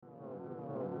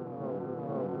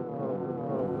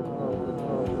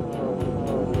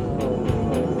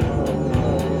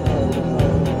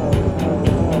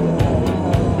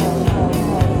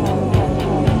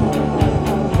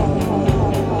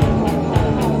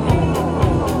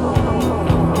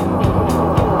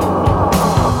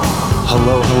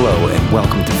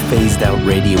Phased Out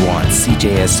Radio on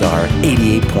CJSR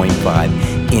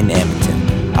 88.5 in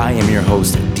Edmonton. I am your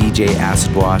host, DJ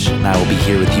Acid Wash, and I will be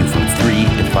here with you from 3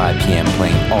 to 5 p.m.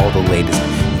 playing all the latest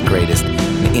and greatest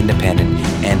in independent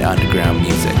and underground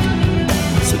music.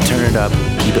 So turn it up,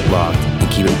 keep it locked, and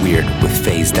keep it weird with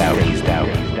Phased Out.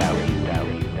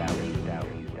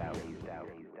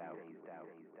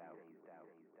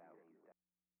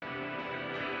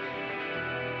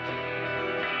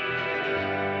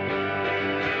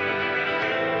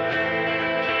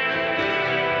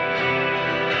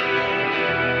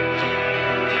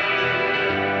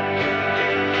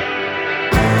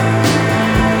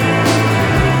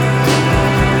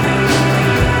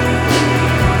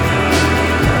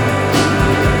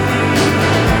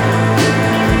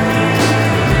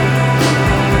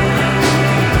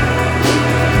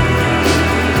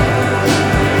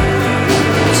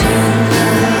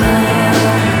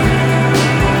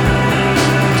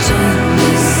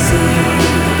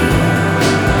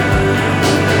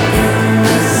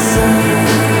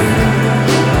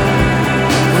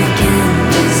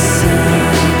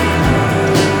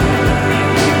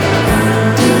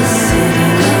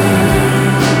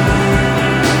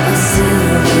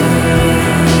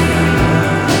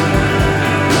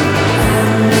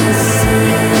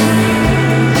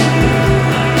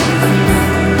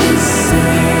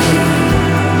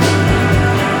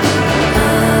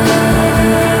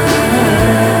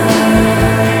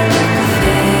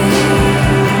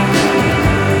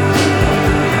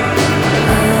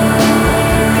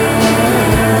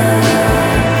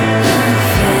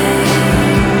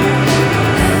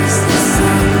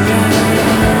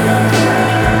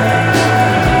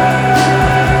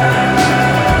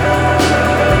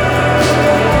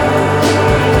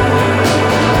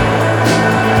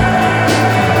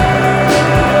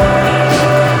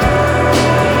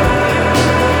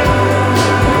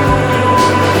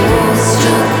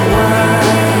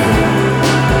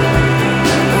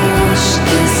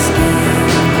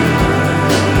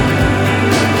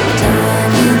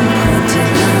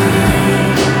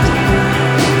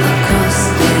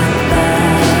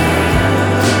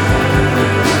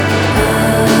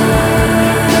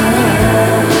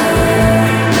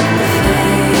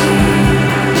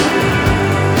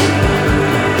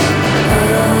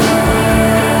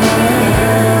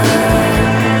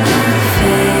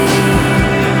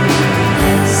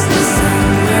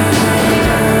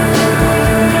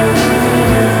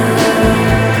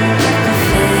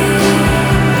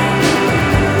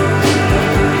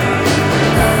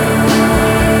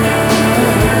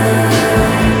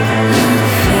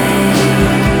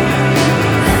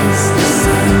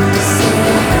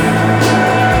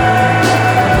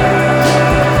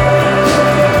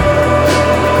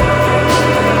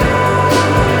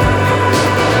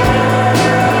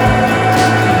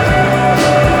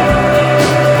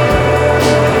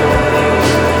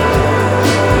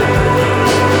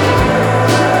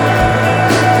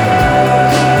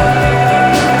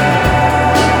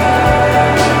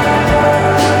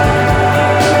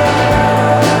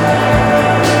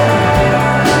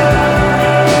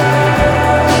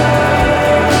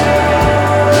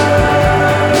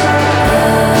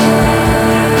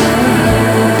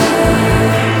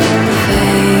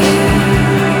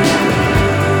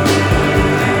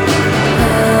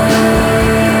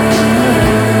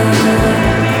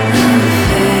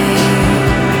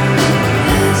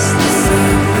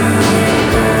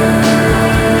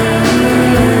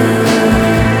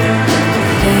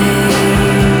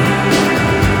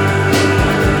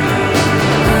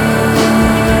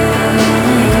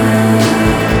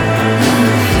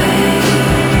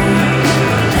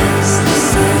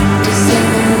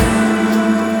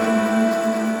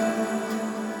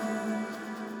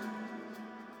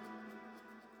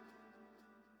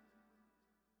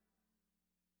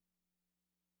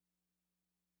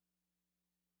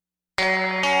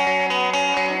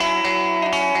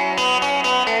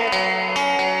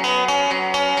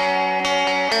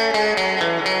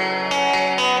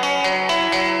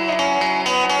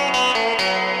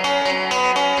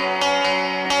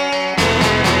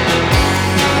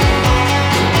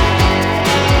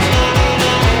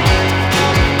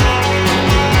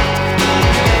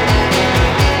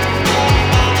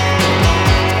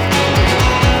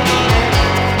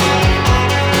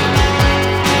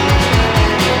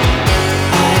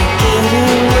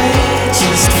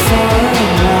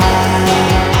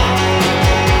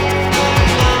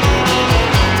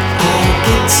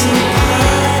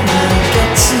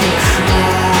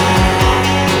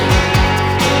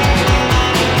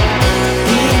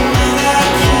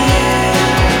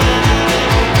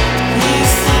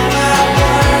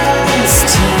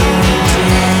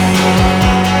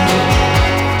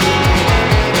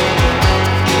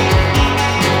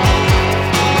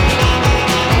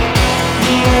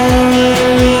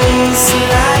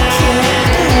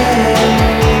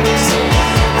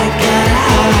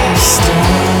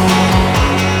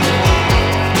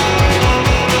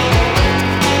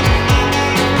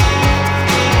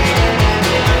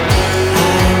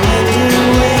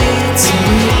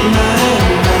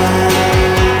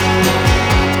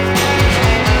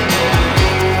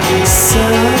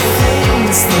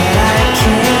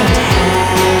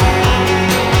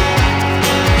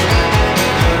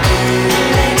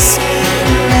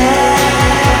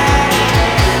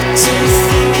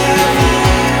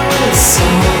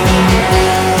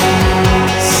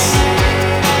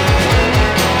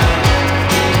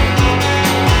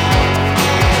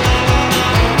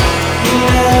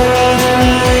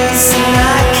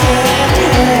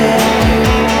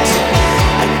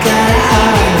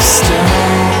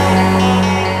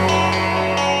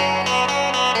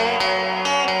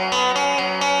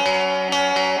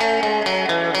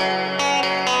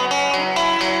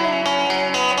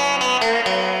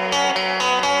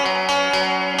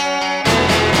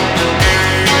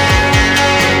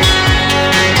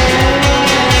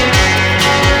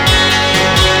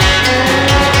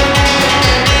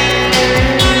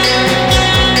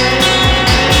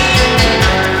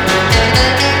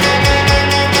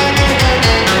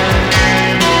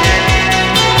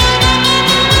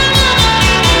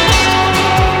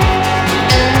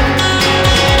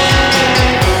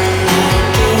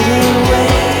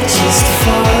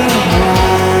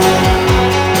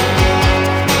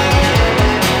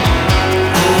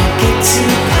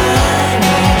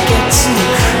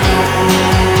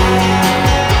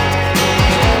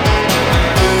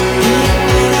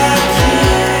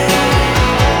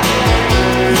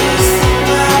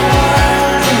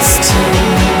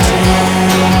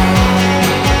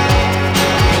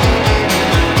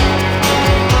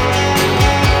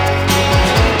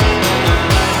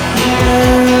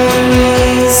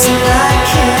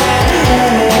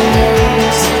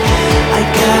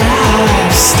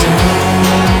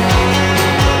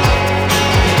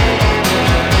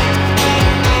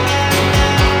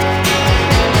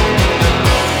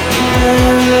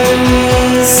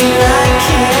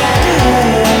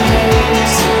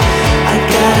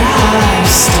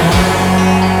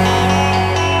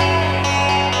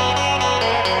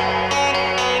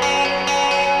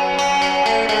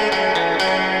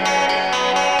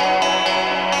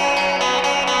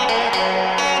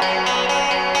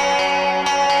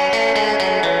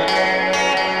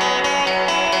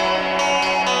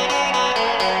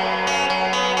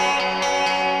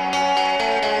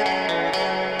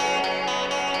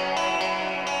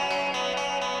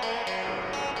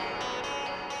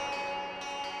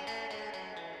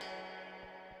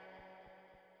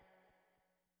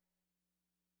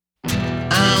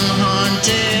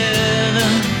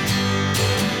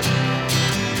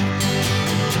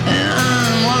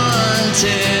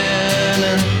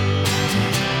 wasted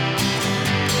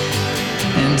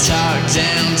and talk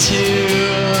down to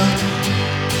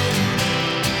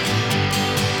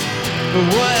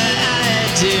what I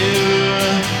do.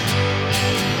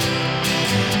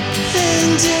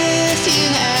 And if you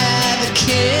have a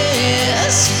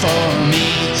kiss for me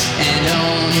and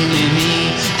only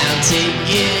me, I'll take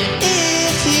it.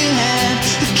 If you have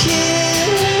a kiss,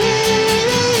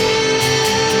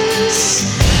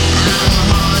 I'm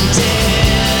haunted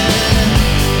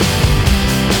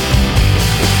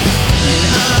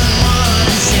and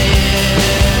unwanted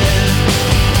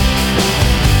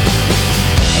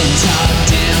and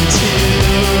talked down to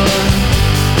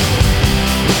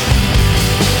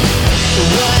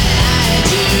what I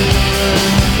do.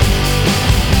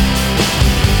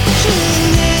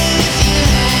 And if you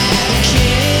have a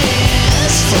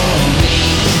kiss for me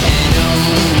and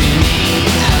only me,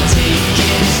 I'll take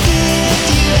it. If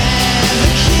you have a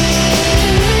kiss.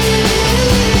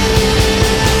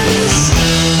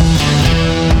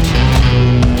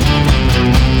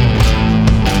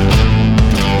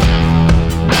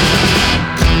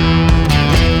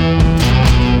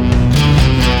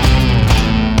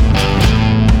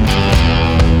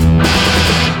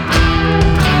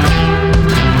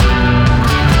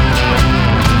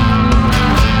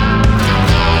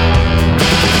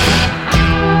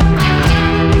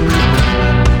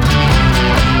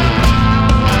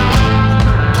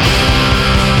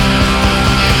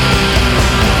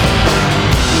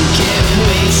 Get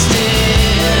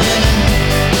wasted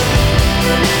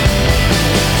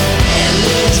and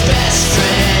lose best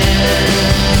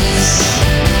friends.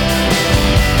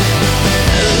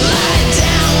 Lie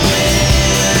down with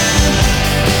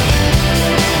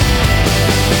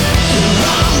the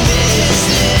wrong business.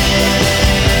 And if you had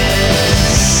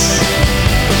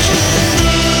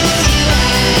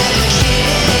a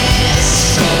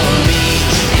kiss for me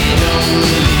and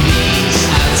only me,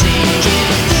 I'll take it.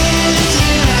 If you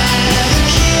have a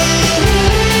kiss.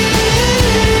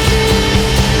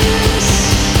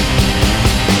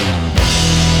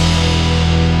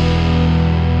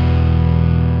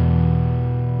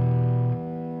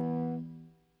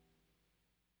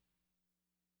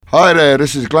 Hi there,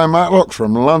 this is Glenn Matlock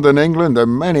from London, England,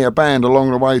 and many a band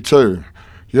along the way too.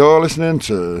 You're listening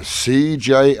to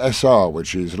CJSR,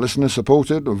 which is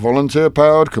listener-supported,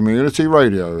 volunteer-powered community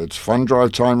radio. It's fund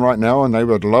drive time right now, and they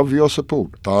would love your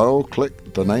support. Dial,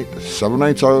 click, donate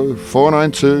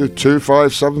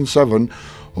 780-492-2577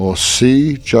 or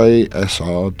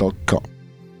cjsr.com.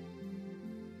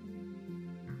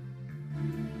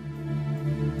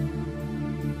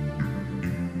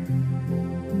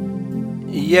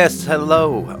 Yes,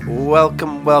 hello.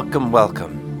 Welcome, welcome,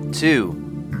 welcome to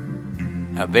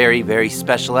a very, very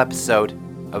special episode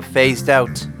of Phased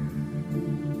Out.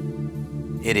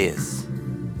 It is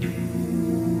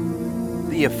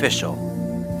the official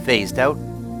Phased Out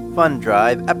Fund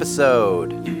Drive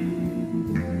episode.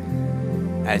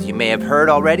 As you may have heard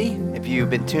already, if you've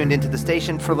been tuned into the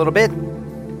station for a little bit,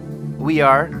 we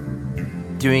are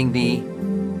doing the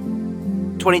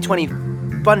 2020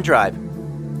 Fund Drive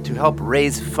to help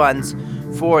raise funds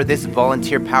for this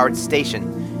volunteer-powered station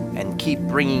and keep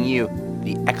bringing you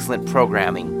the excellent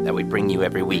programming that we bring you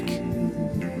every week.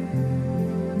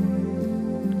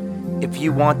 If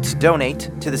you want to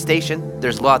donate to the station,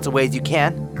 there's lots of ways you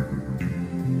can.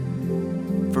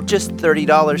 For just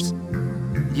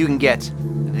 $30, you can get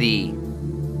the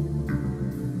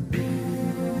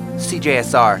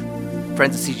CJSR,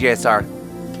 Friends of CJSR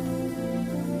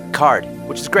card,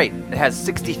 which is great. It has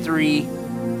 63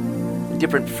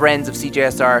 different Friends of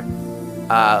CJSR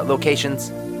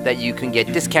locations that you can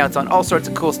get discounts on all sorts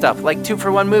of cool stuff, like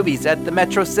 2-for-1 movies at the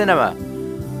Metro Cinema,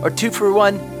 or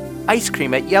 2-for-1 ice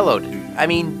cream at Yellowed. I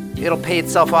mean, it'll pay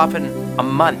itself off in a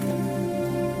month.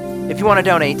 If you want to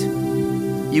donate,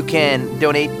 you can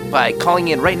donate by calling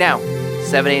in right now,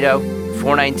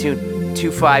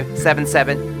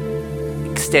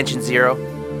 780-492-2577, extension 0,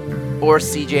 or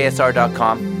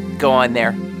cjsr.com. Go on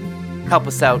there, help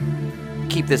us out,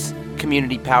 keep this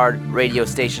community-powered radio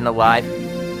station alive,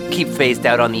 keep Phased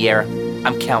Out on the air.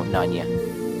 I'm counting on you.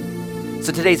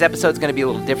 So today's episode's going to be a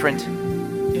little different.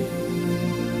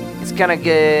 It's going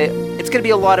to be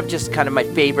a lot of just kind of my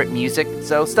favorite music,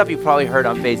 so stuff you've probably heard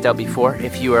on Phased Out before,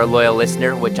 if you are a loyal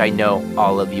listener, which I know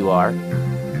all of you are.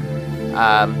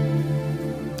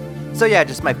 So yeah,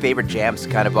 just my favorite jams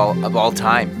kind of all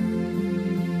time.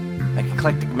 An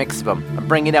eclectic mix of them. I'm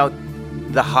bringing out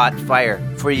the hot fire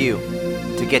for you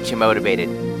to get you motivated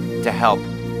to help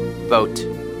vote.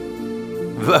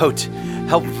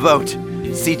 Help vote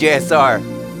CJSR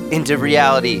into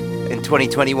reality in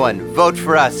 2021. Vote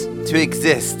for us to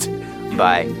exist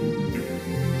by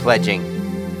pledging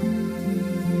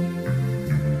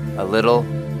a little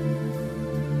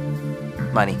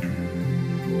money.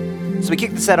 So we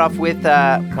kicked the set off with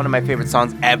one of my favorite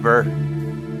songs ever.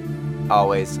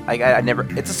 Always. I never.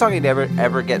 It's a song I never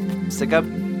ever get sick of.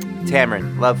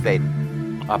 Tamarin, Love Fade,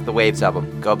 off the Waves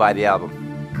album. Go buy the album.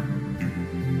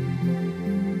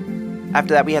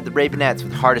 After that, we had the Ravenettes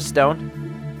with Heart of Stone.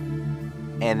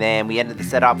 And then we ended the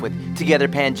set off with Together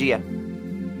Pangea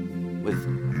with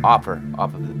Offer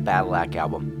off of the Battle Act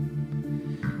album.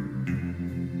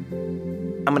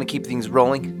 I'm going to keep things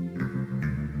rolling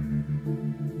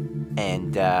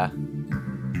and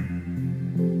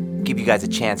give you guys a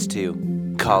chance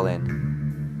to call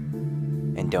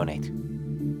in and donate.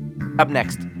 Up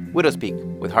next, Widow's Peak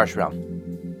with Harsh Realm.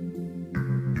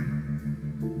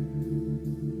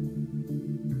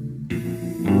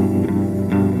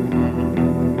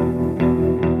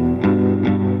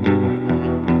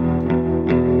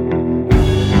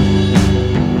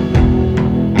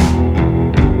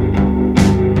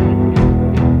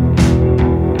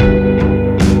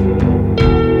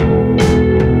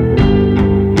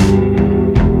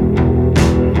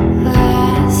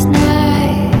 Last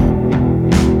night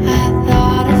I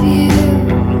thought of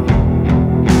you.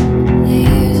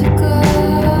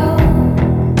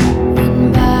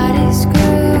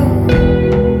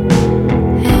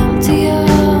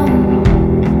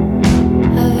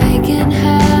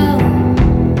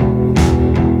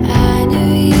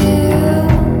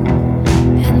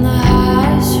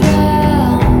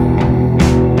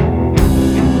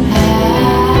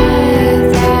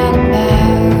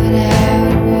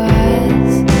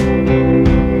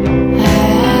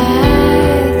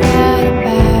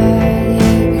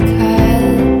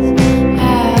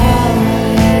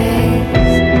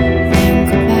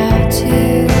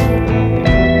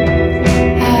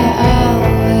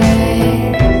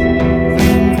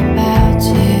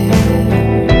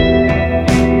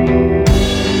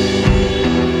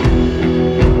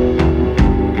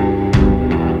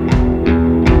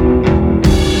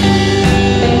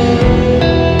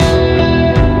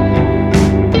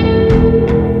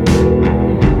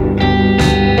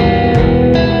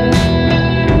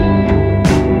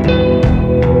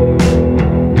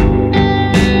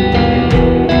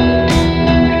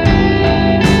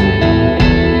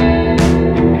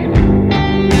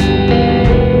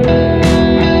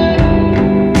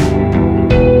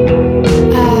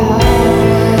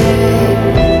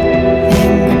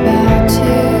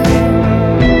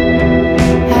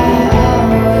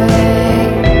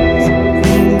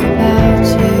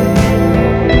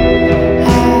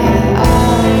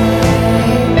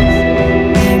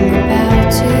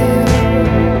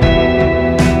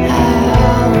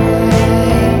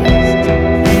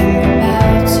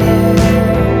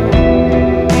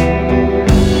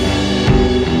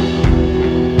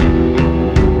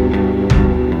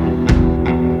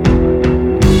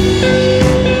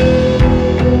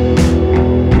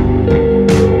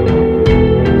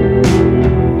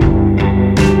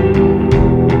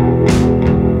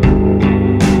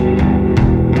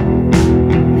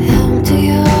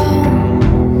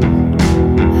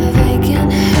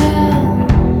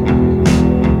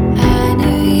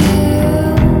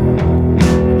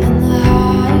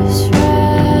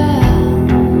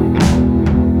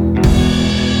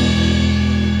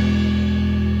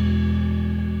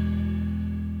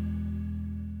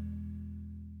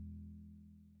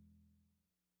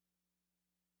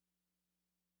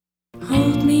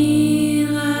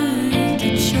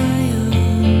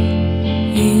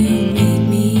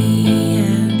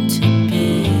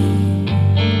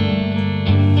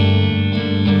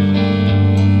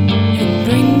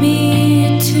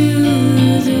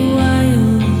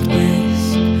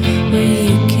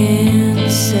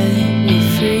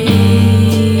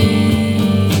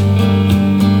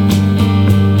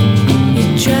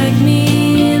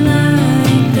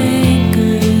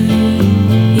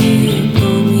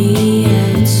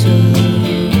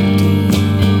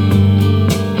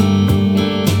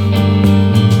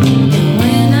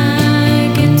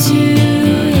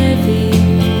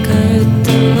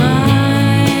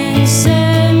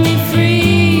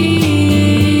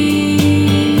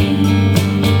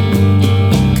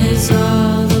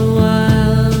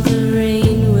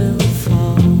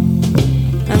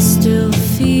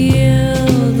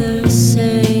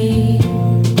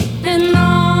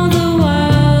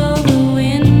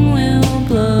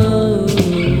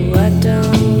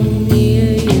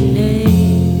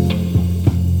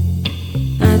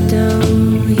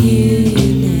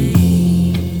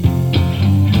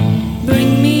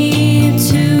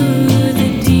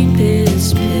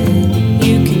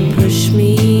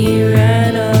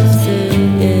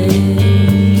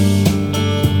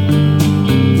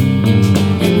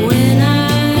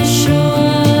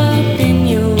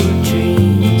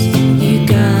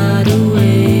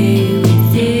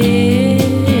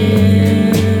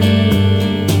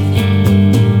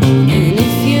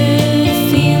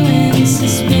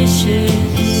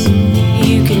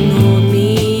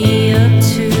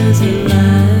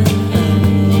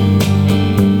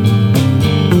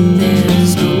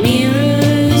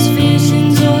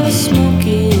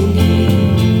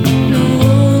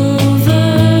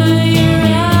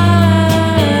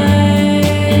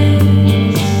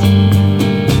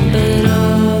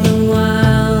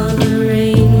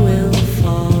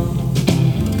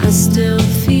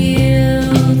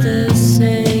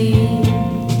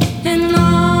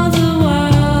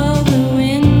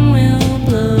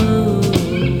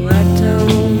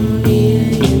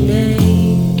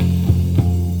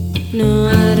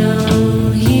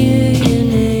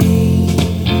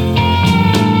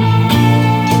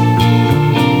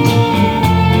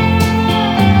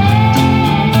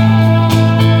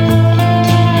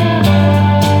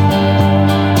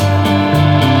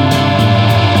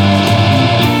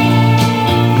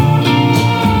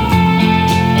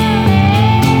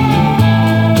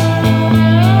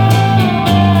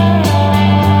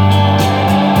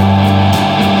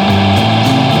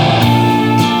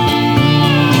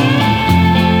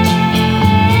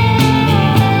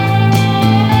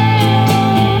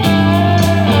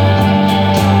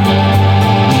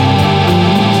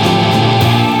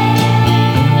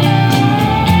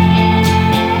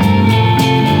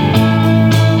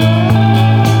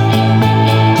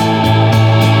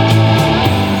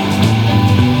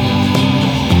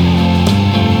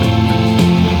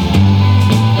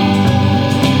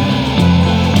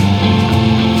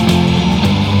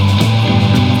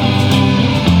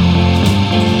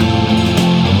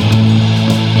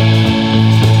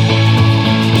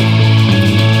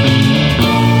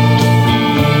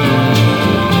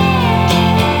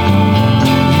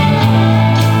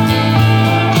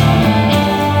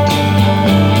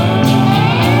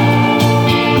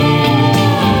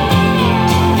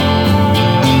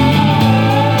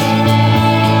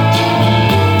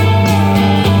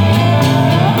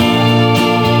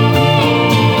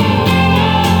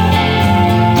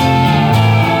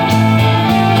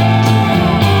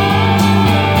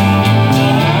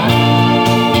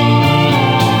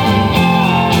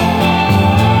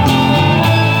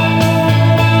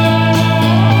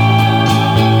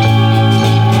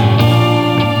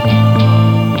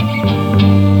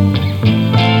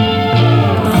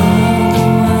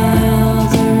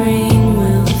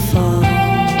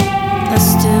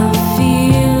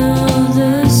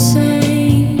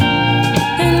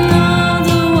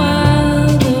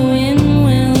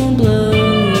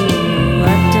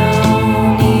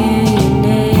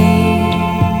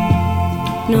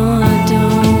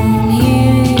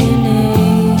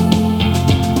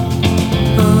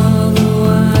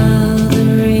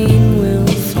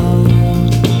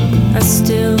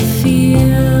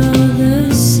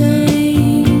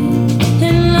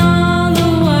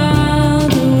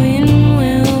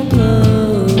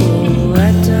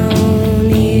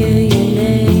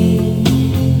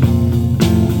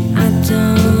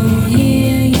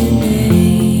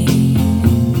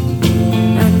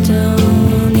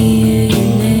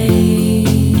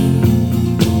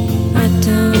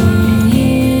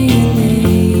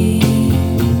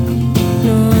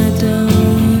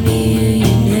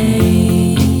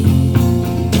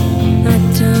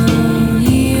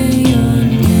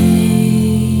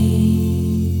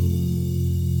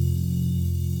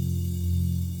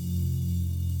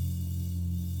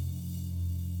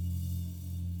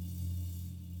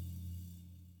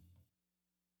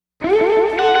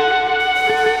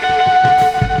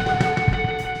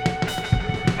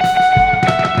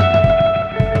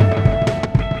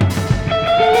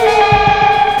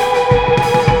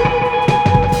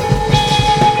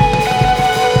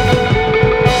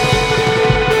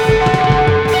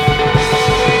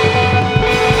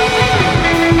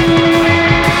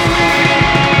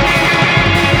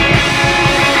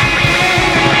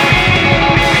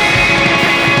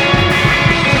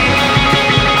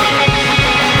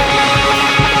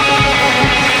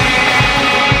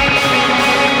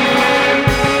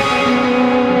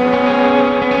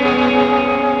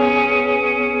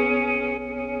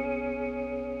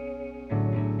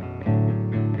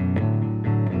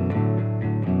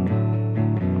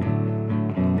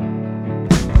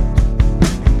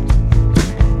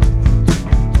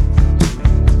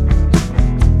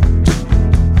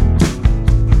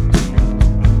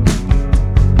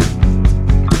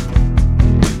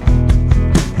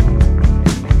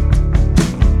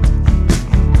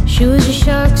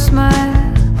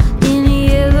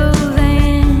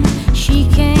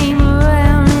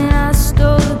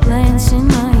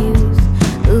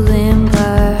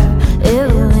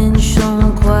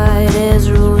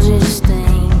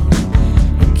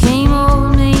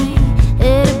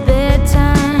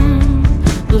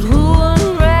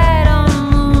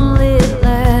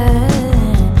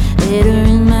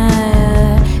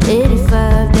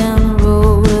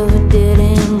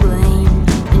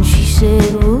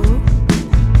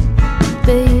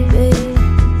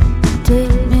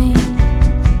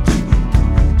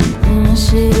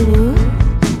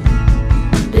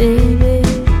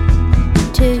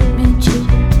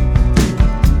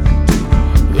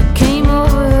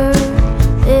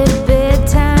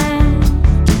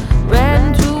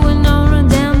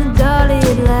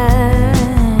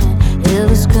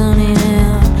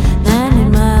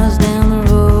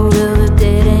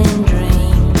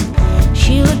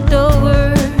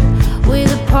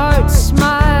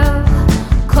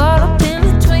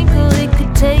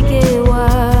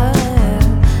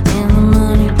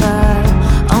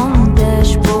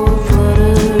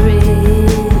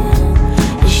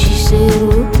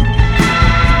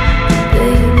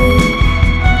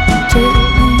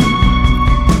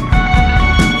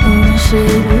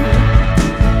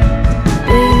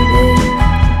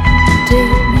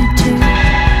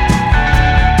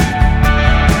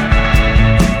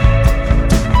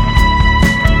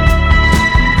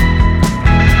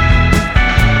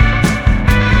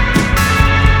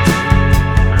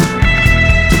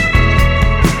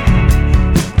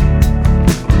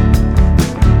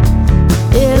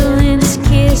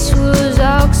 face was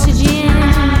oxygen.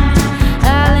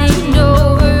 I leaned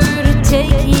over to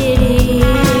take it in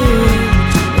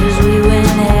as we went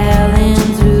howling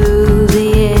through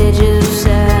the edge of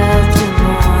South Des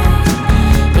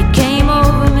Moines. It came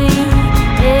over me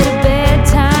at a bad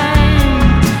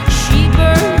time. She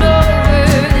burned over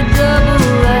the double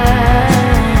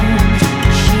line.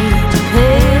 She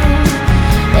paled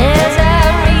as I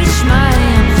reached my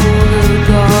hand for the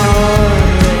guardrail.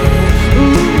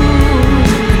 Ooh,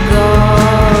 the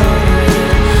guardrail.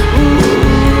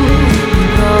 Ooh, the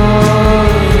guardrail.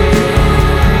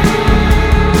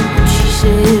 She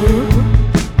said, "Ooh,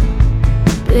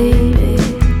 baby,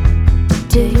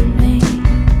 take me."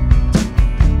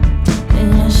 And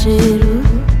I said, "Ooh,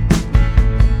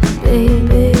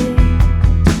 baby,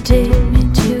 take me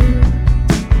too."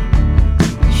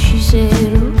 She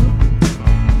said, "Ooh,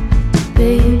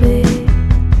 baby,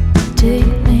 take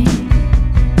me."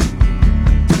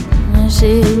 And I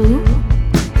said, "Ooh,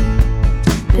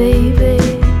 baby,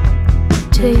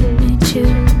 take me too."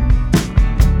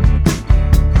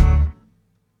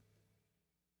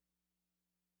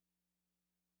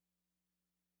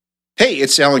 Hey,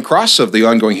 it's Alan Cross of the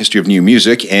Ongoing History of New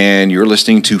Music, and you're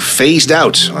listening to Phased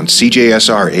Out on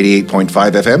CJSR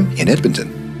 88.5 FM in Edmonton.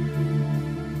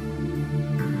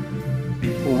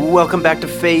 Welcome back to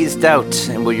Phased Out,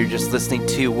 and what you're just listening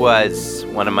to was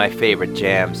one of my favorite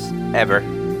jams ever.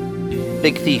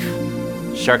 Big Thief,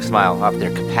 Shark Smile off their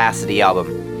Capacity album.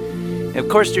 And of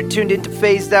course, you're tuned into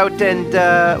Phased Out, and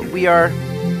we are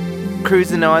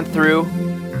cruising on through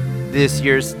this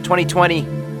year's 2020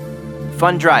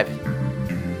 Fund Drive.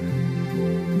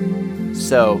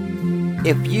 So,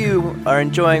 if you are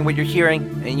enjoying what you're hearing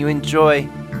and you enjoy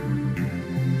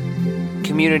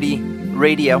community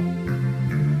radio,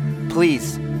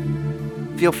 please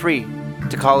feel free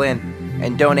to call in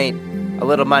and donate a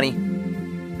little money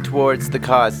towards the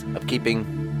cause of keeping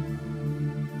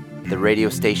the radio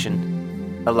station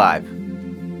alive.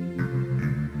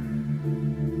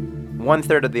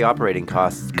 1/3 of the operating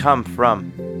costs come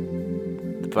from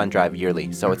the Fund Drive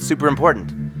yearly, so it's super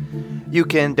important. You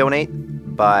can donate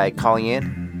by calling in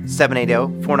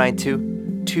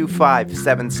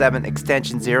 780-492-2577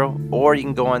 extension 0, or you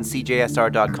can go on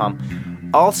cjsr.com.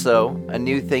 Also, a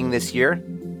new thing this year,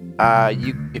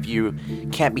 if you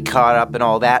can't be caught up in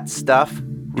all that stuff,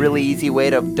 really easy way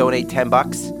to donate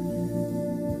 $10.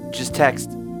 Just text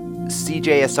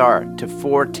CJSR to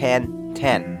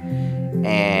 41010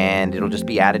 and it'll just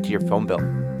be added to your phone bill.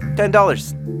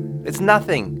 $10. It's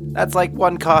nothing. That's like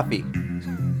one coffee.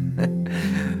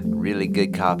 Really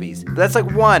good copies. But that's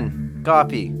like one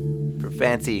coffee for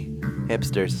fancy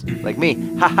hipsters like me.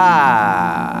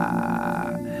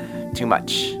 Haha. Too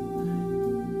much.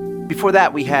 Before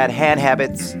that, we had Hand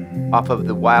Habits off of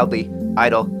the wildly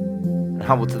idle and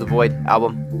Humble to the Void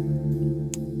album.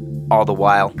 All the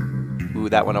While. Ooh,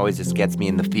 that one always just gets me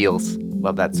in the feels.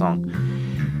 Love that song.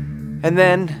 And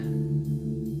then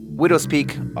Widow's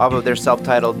Peak off of their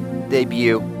self-titled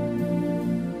debut,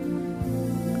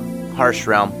 Harsh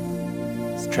Realm.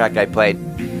 It's the track I played.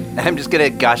 I'm just gonna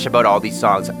gush about all these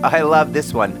songs. I love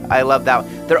this one. I love that.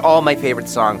 They're all my favorite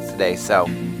songs today, so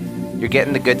you're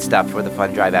getting the good stuff for the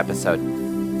Fund Drive episode.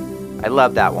 I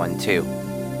love that one too,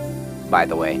 by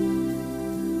the way.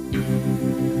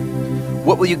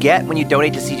 What will you get when you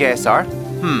donate to CJSR?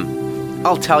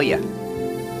 I'll tell you.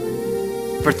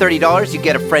 For $30, you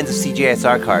get a Friends of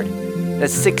CJSR card.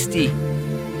 That's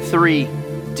 63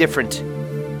 different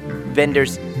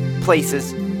vendors,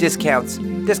 places, discounts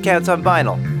on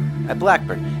vinyl at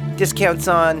Blackbird, discounts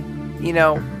on,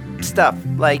 stuff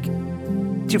like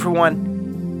 2-for-1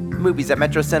 movies at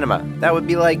Metro Cinema. That would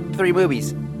be like 3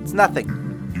 movies. It's nothing,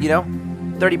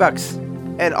 $30.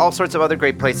 And all sorts of other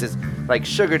great places like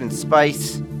Sugared and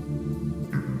Spice,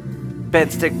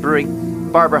 Bent Stick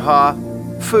Brewing, Barbara Ha,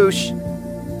 Foosh,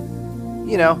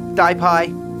 Die Pie.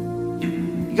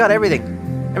 You got everything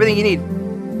you need.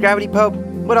 Gravity Pope,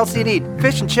 what else do you need?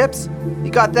 Fish and chips?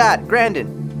 You got that. Grandin,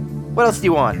 what else do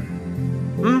you want?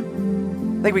 I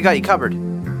think we got you covered.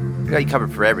 We got you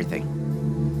covered for everything.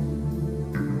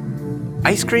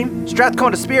 Ice cream?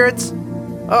 Strathcona Spirits?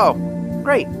 Oh,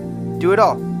 great. Do it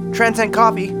all. Transcend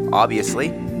Coffee,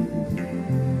 obviously.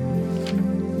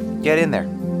 Get in there.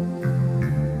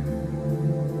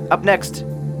 Up next,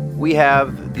 we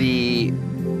have the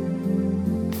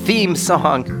theme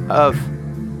song of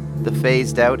the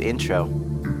Phased Out intro.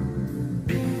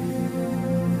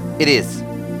 It is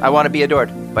I Want to Be Adored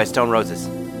by Stone Roses.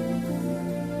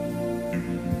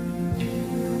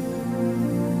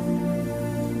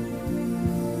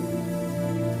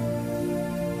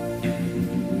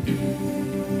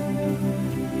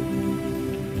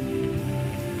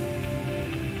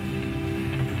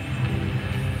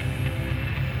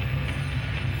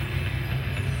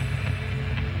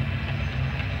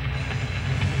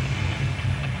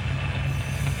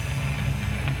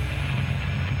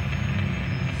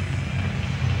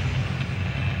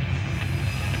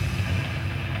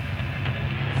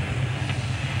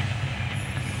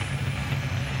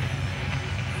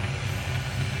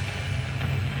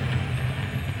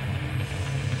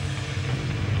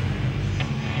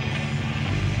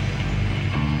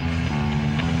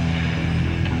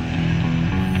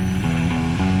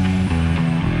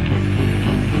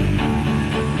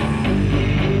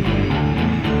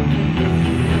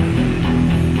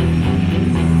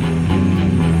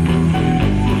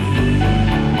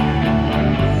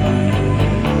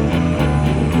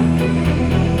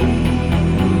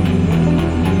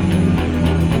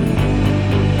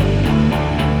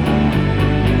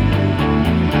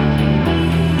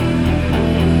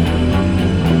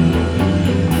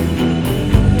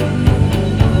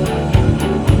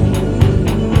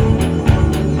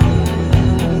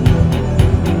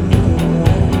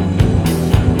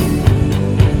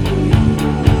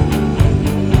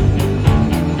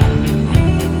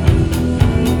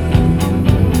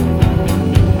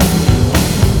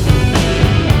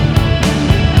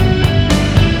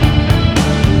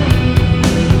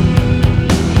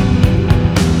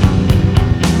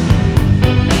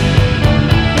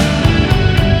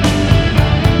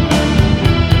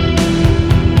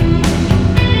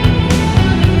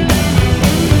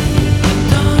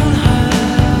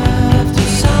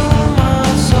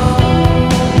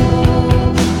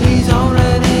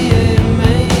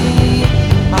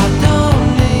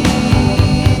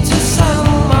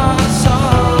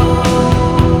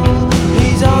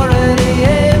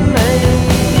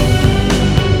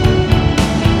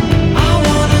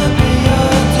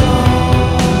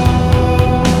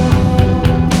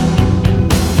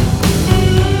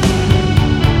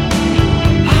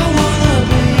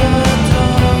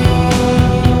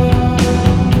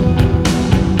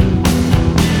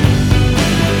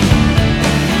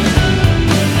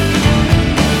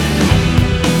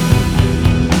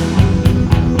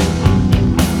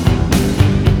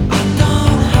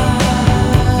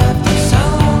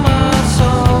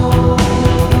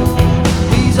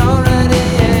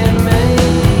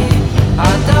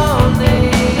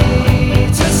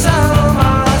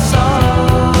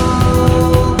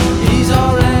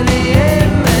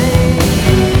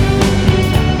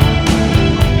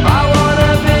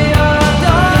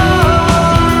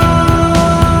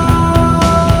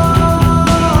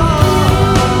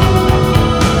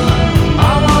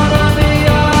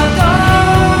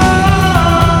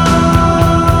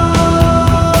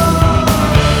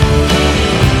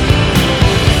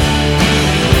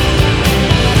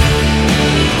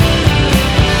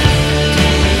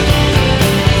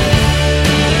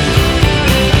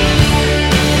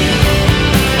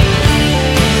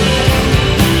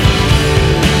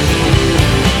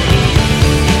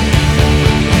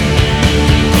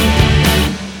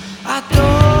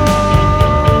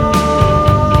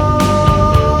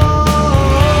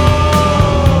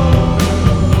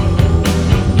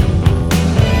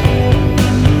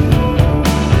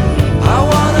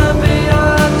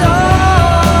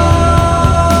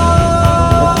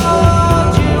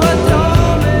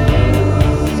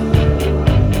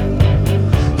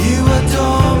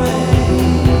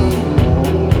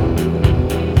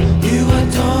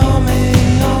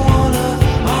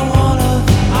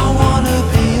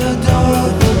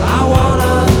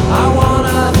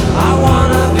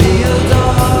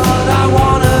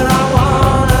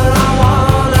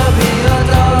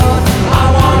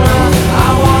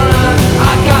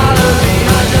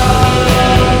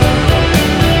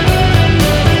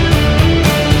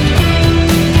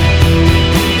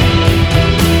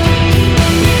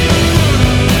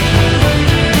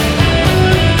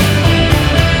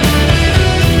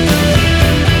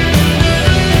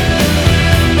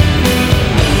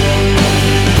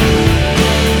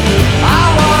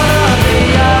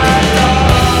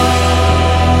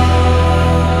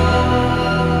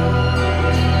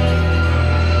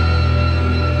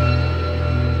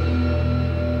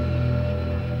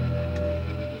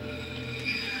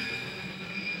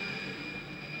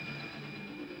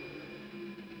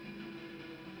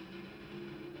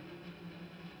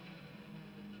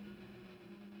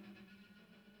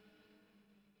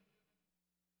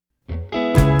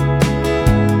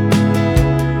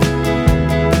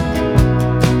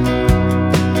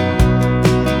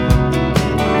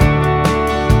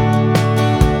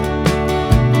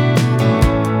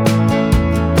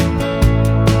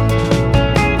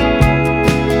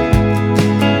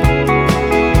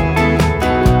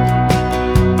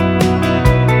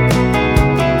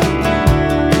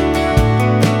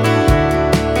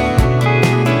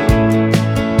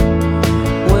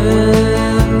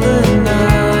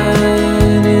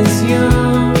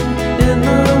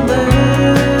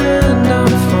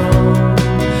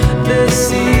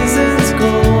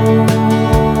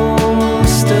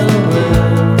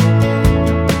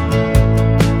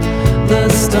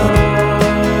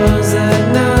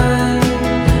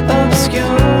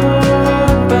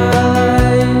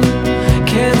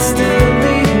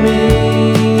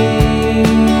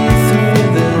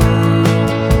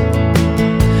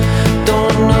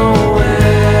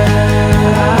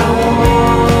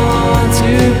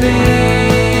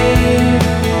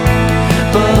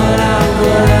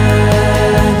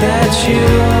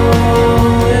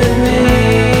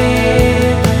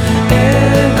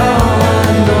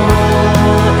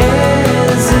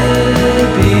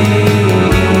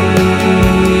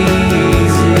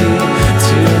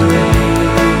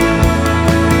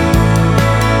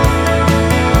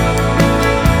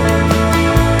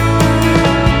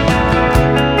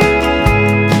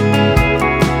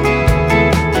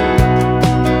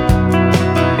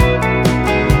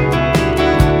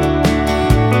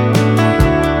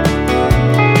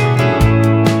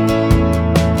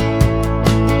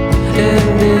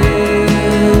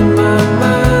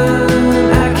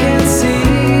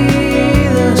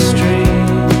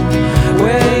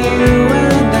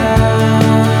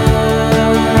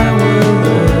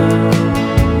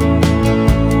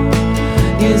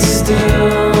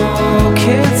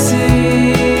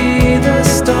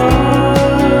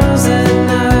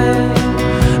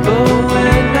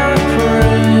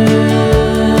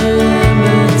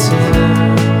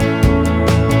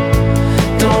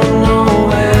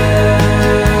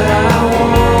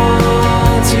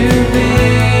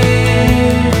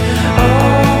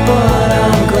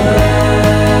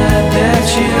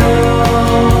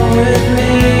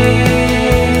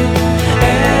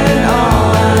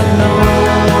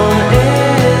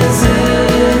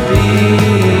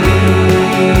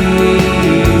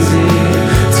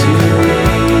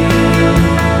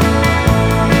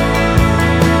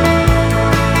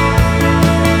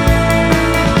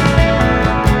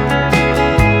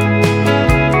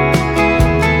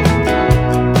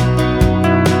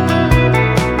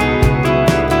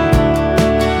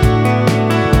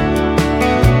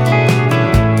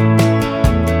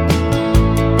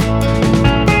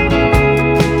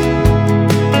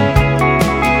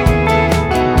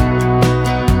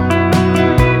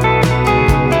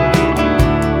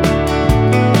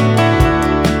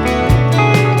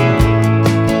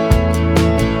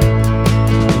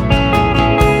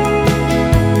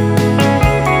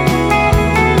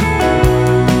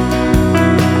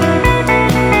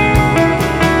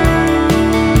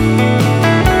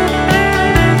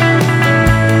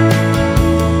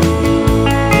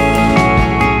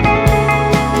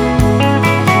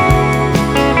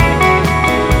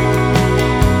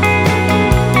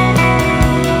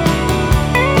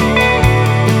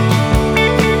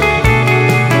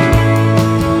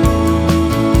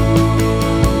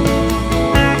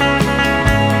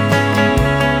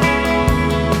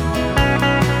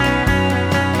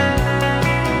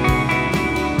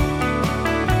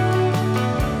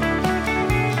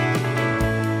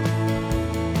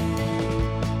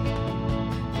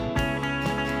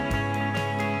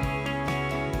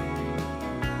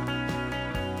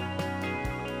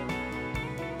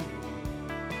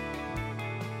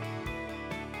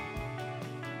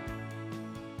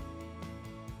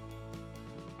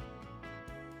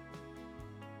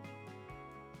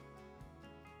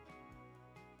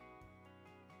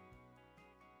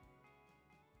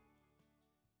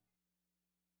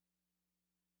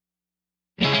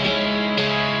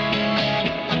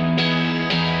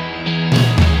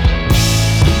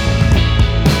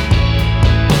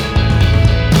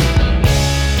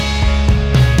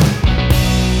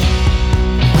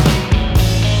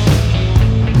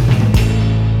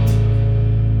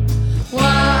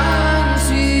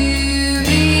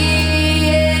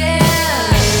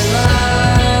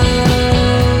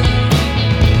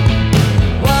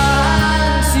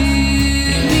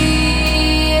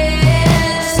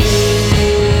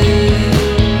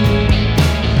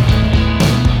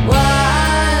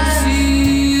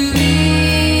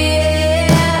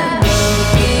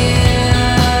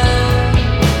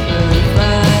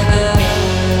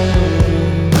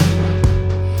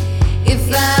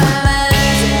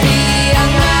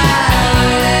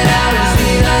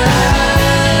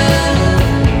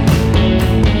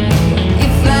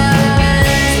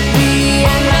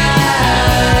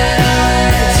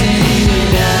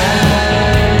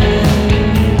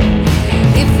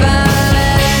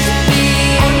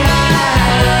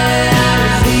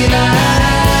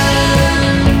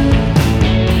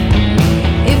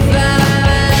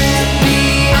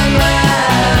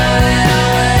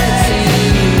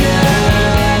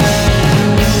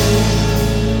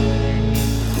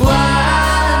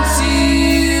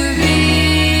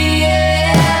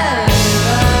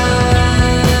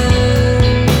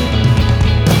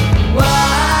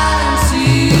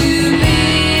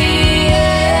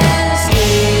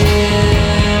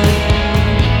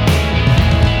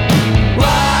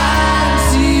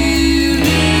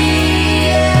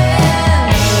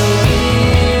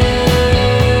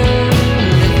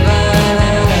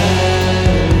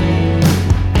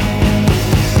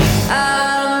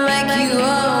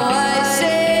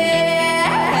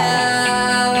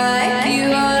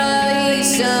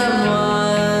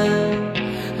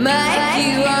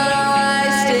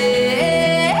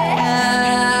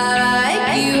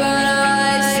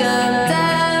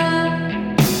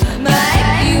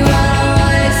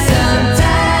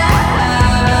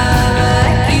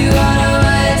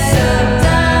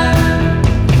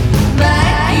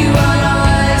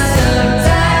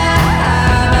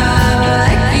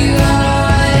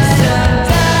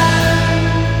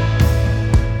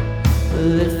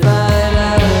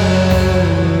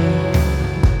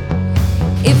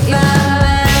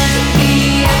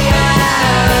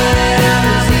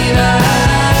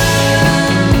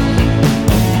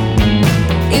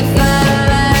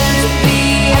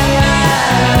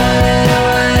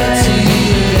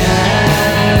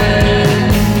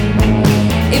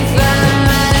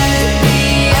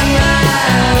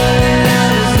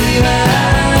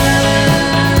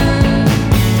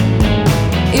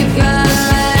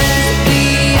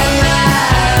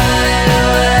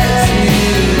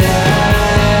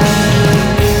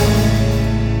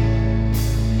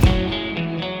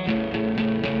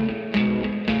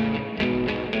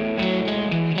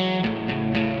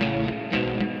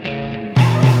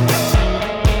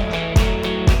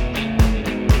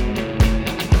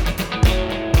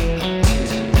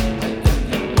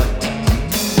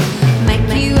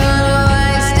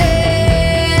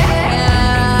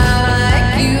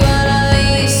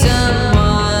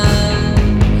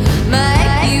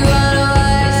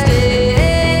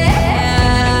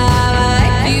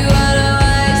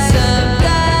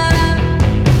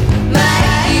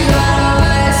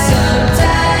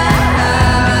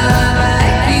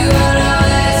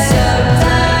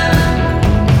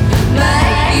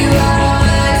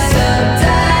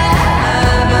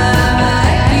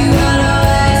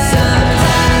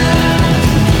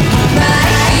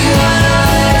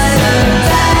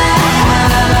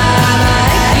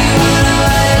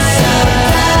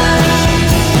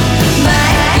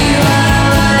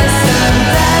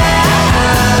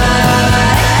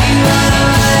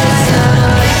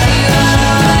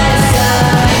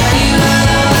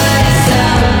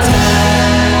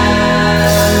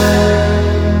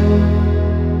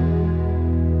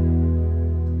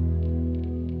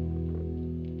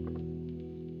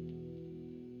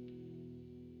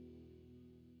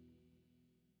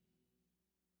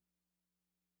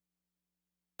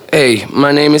 Hey,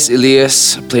 my name is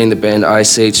Elias, playing the band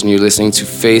Ice Age, and you're listening to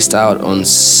Phased Out on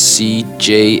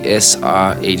CJSR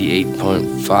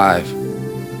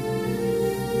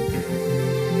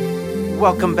 88.5.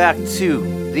 Welcome back to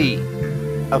the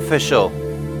official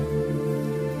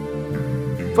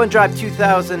Fun Drive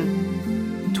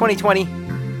 2020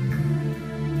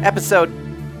 episode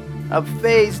of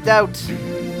Phased Out.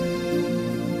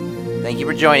 Thank you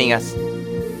for joining us.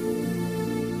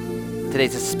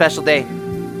 Today's a special day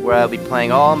where I'll be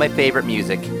playing all my favorite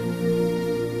music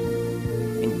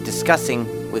and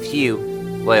discussing with you,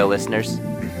 loyal listeners,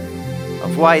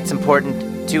 of why it's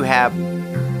important to have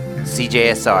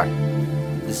CJSR,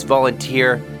 this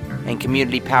volunteer and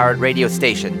community-powered radio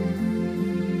station.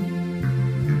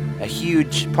 A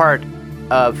huge part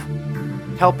of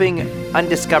helping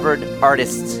undiscovered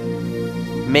artists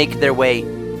make their way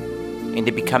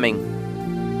into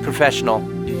becoming professional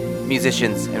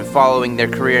musicians and following their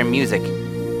career in music.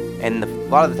 And a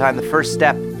lot of the time, the first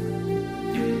step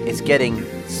is getting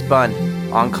spun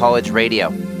on college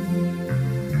radio.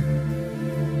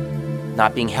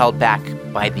 Not being held back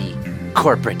by the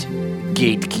corporate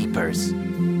gatekeepers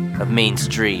of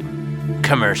mainstream,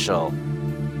 commercial,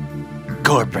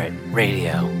 corporate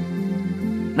radio.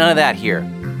 None of that here.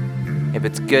 If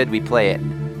it's good, we play it.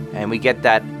 And we get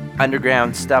that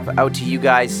underground stuff out to you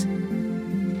guys.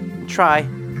 And try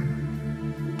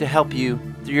to help you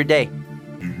through your day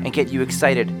and get you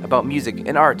excited about music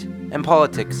and art and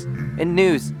politics and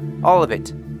news, all of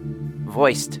it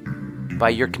voiced by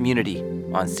your community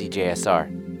on CJSR.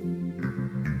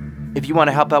 If you want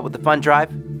to help out with the fund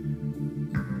drive,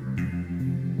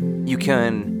 you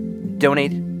can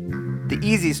donate. The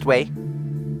easiest way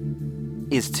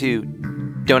is to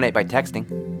donate by texting.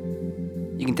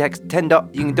 You can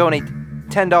donate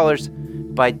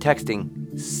 $10 by texting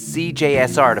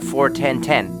CJSR to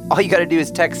 41010. All you gotta do is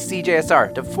text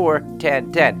CJSR to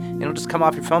 41010, and it'll just come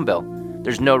off your phone bill.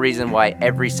 There's no reason why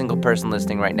every single person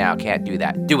listening right now can't do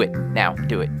that. Do it now.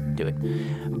 Do it.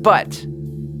 But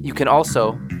you can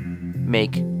also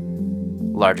make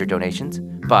larger donations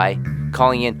by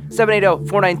calling in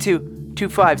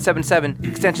 780-492-2577,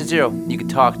 extension 0. You can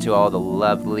talk to all the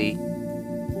lovely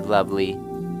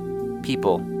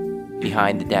people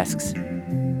behind the desks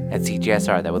at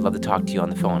CJSR that would love to talk to you on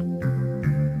the phone.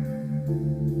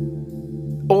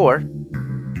 Or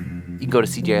you can go to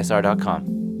CJSR.com.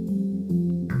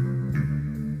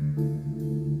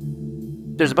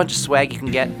 There's a bunch of swag you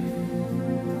can get,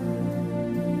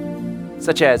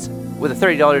 such as with a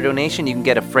 $30 donation, you can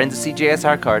get a Friends of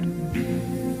CJSR card.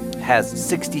 It has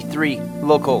 63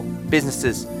 local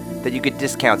businesses that you get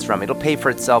discounts from. It'll pay for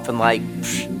itself in like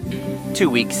 2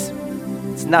 weeks.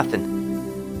 It's nothing.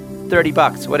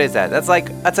 $30. What is that? That's like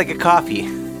a coffee.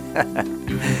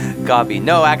 Coffee.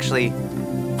 No, actually,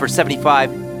 for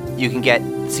 $75, you can get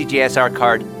CJSR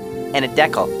card and a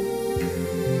decal.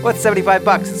 What's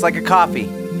 $75? It's like a coffee.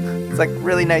 It's like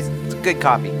really nice. It's a good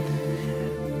coffee.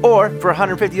 Or for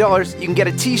 $150, you can get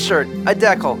a t-shirt, a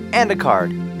decal, and a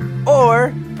card.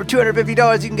 Or for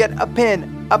 $250, you can get a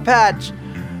pin, a patch, a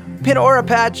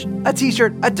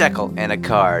t-shirt, a decal, and a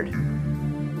card.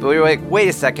 But you're like, wait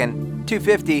a second,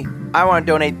 $250, I want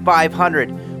to donate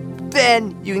 $500.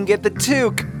 Then you can get the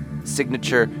toque,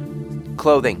 signature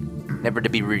clothing, never to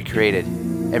be recreated.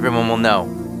 Everyone will know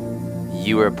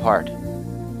you were a part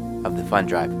of the fund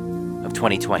drive of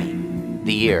 2020,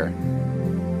 the year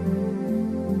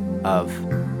of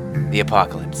the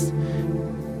apocalypse.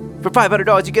 For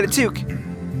 $500, you get a toque,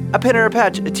 a pin or a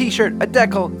patch, a t-shirt, a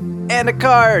decal, and a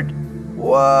card.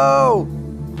 Whoa!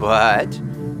 But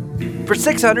for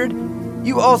 $600,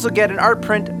 you also get an art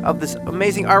print of this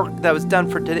amazing art that was done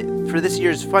for this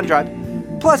year's fund drive,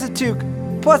 plus a toque,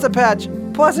 plus a patch,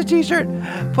 plus a t-shirt,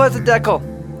 plus a decal,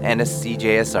 and a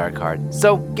CJSR card.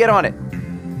 So get on it.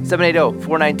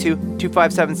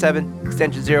 780-492-2577,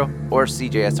 extension 0, or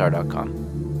CJSR.com.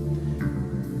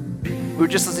 We were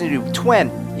just listening to Twen.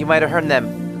 You might have heard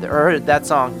that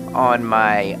song on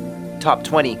my top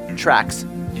 20 tracks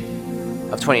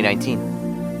of 2019.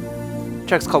 The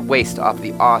track's called Waste off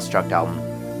the Awestruck album.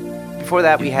 Before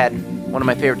that, we had one of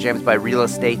my favorite jams by Real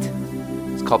Estate.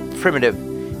 It's called Primitive.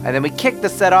 And then we kicked the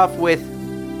set off with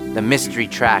the mystery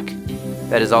track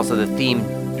that is also the theme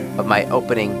of my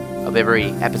opening of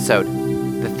every episode.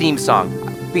 The theme song.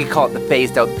 We could call it the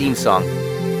Phased Out theme song.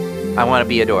 I Want to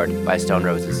Be Adored by Stone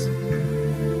Roses.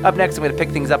 Up next, I'm going to pick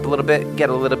things up a little bit, get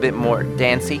a little bit more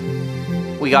dancey.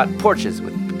 We got Porches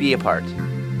with Be Apart.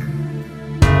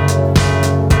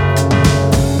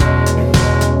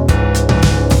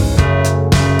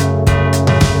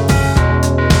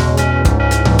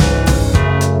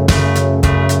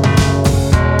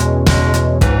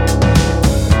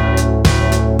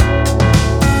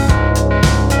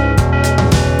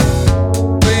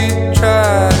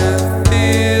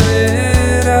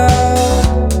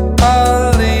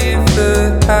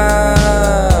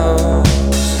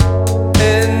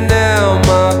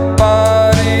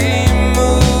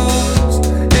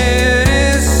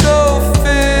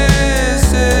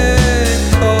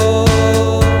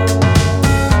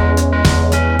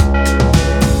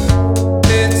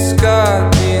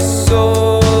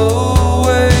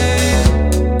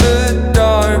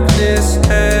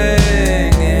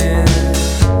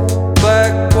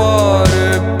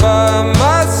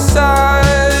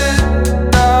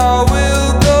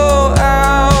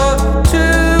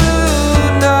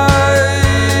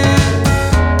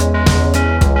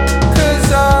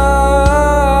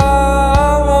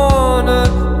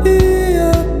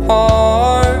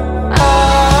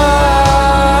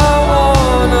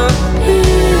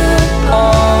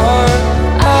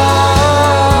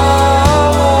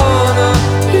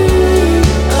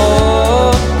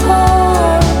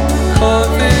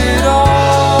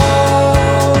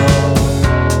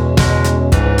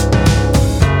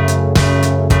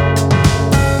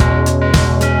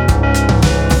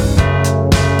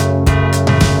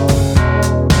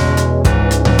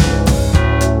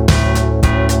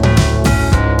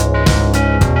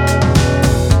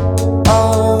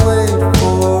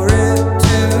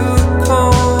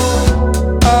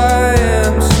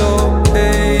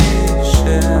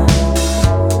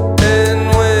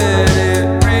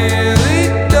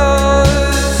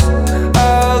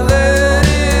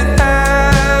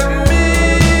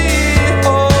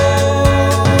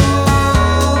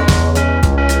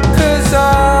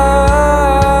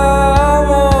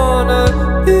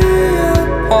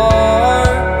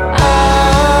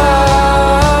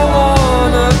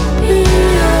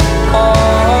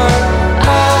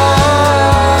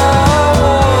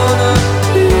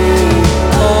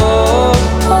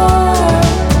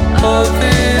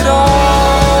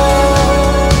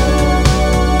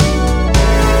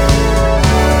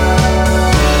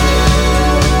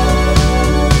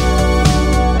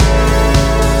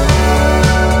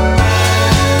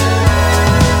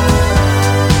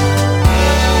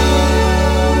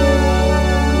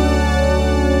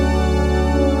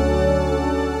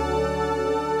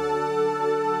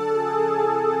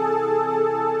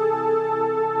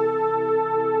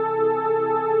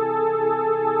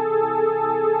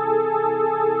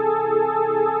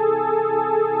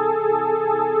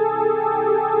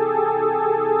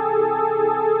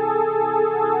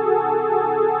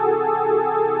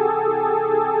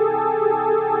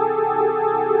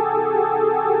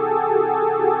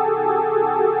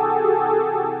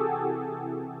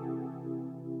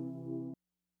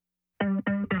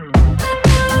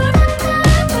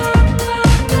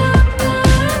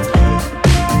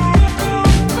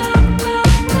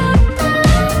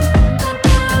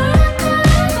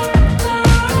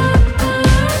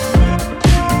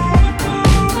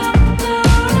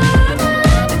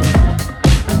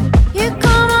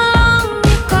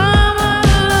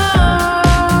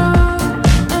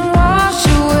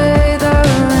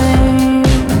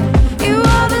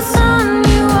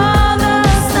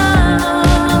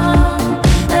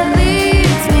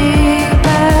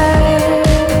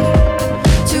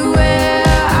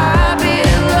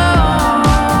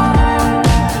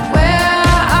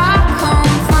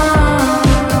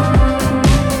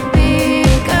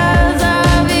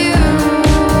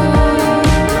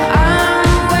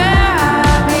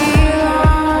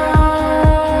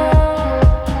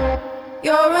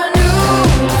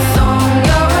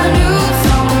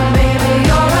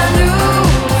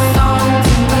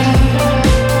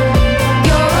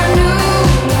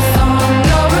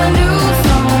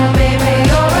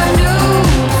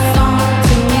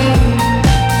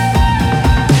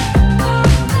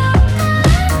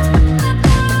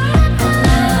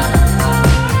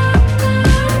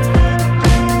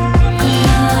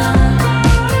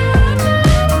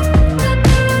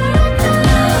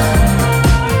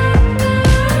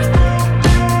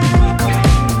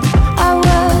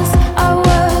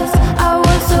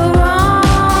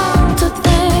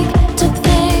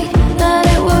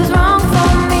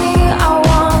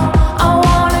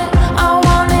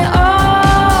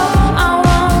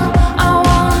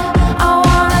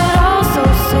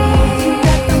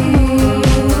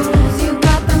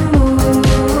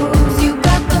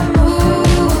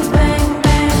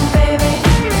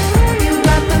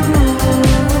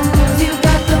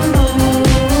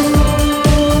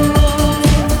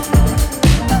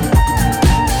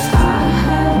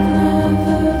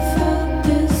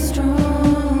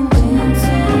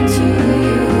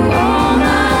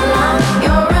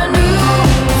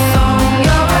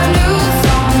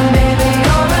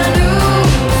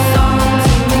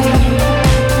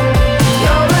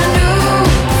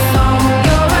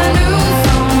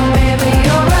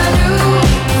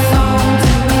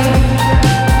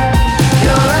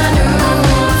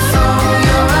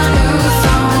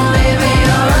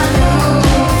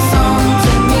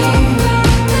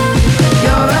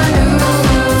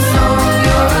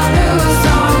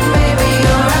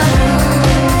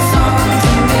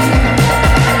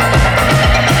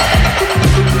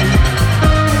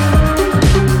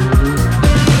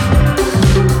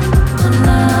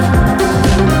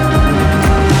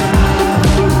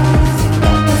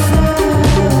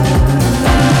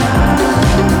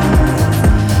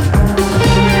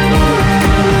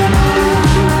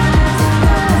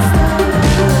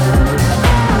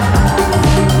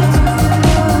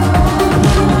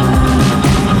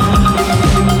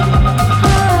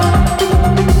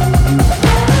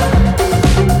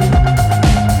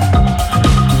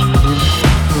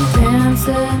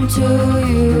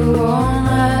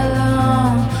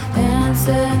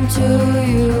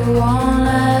 all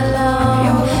night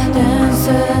long,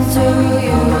 dancing to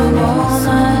you all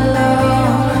night long.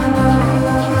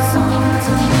 Song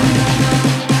to me.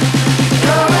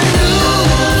 You're a new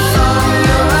song,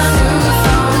 you're a new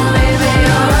song, baby.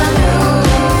 You're a new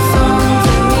song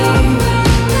to me.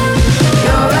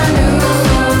 You're a new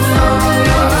song,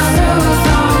 you're a new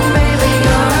song, baby.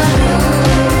 You're a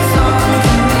new song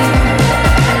to me.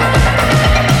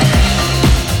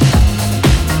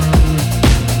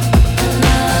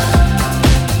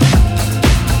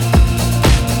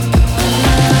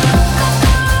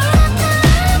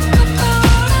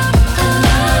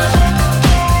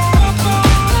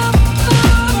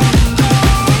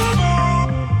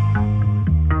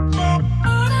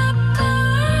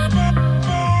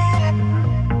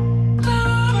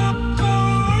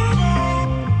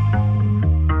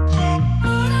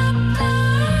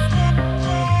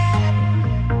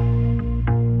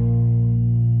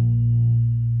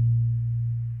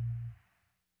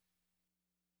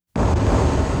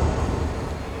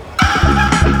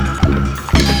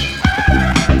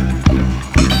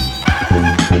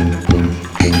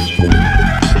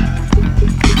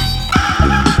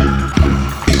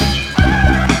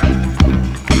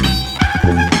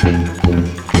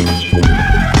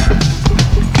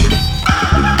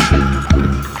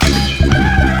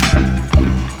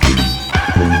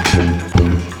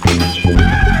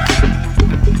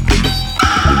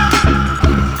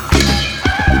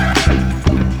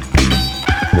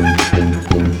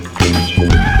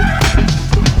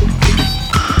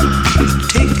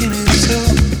 Taking it slow,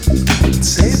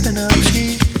 saving up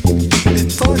cheap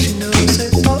before she knows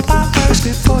it. Oh, I ask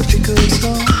before she goes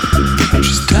home.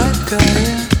 She's tired of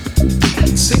guy,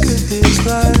 sick of his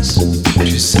lies.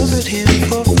 She suffered him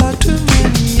for far too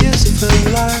many years of her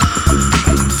life.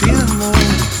 Feeling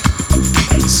lonely,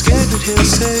 scared that he'll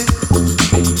say,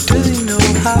 does he know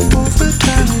how over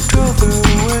time he drove her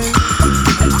away?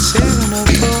 Saving up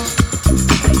for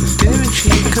the day when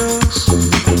she goes,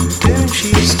 day when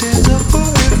she stands up for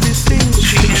everything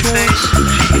she chose.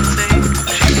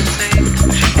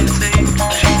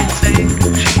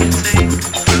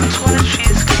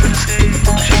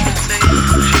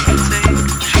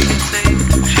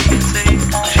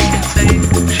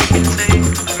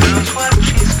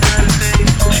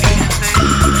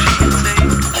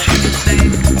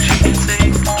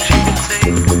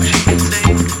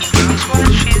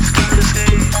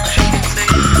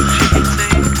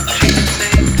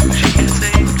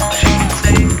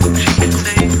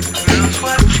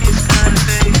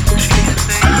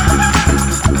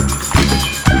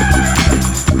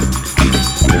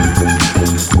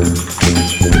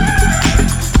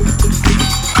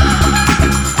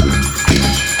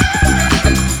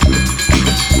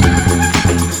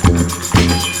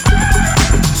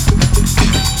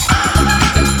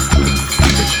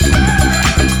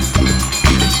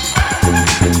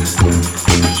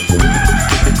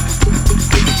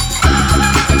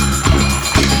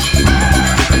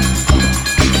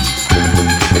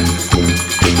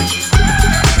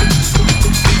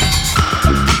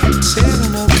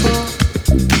 Saving up for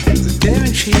the day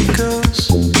when she goes,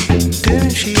 day when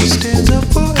she stands up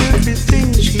for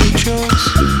everything she chose.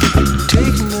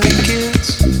 Taking the kids,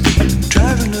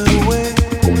 driving away,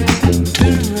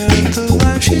 turning around the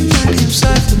life she let him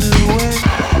siphon away.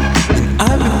 And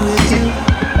I've been with you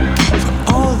for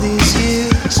all these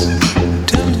years.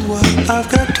 Tell me what I've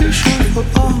got to show for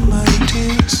all my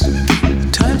tears.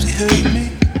 Times he hurt me,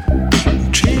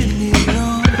 treated me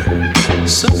wrong.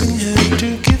 Something had to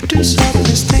give to stop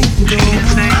this thing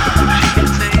going on.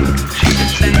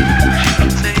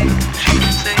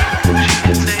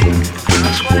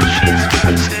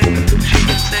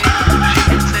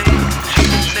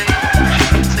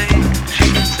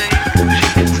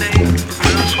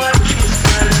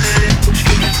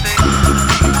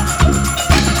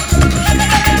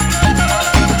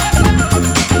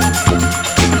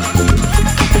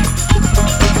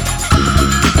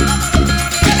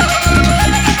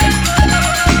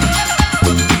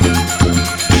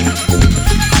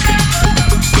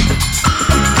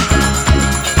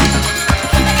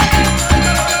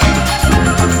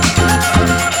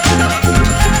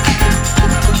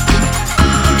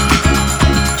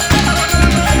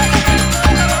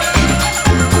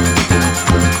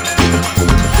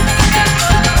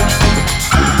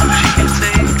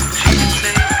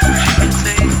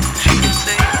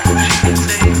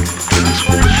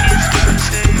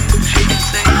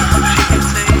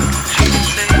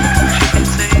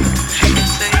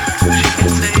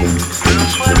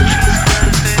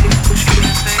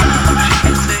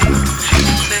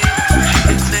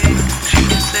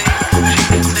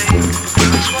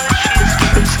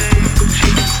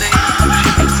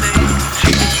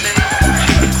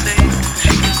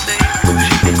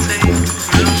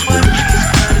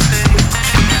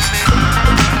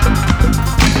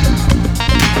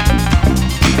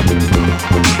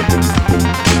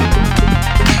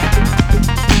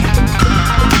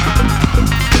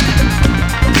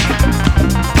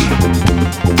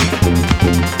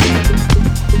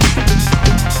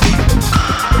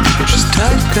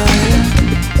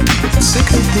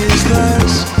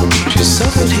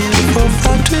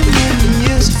 many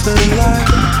years I felt alive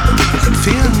and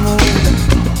feeling low.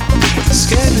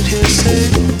 Scared that he'll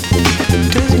say,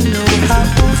 does he know how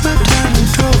over time we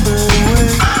drove her away?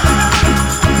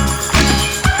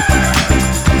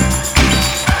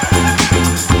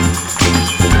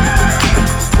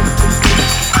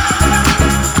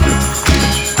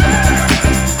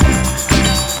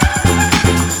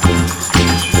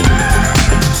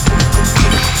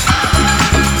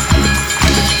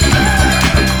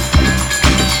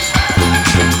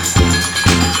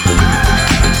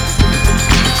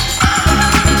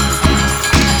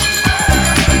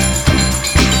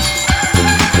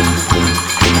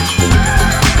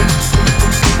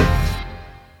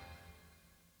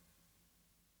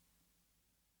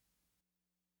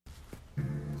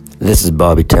 This is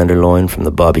Bobby Tenderloin from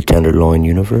the Bobby Tenderloin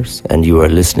universe, and you are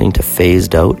listening to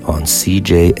Phased Out on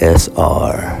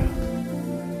CJSR.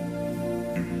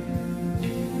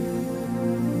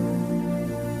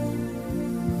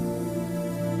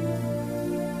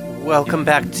 Welcome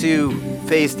back to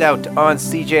Phased Out on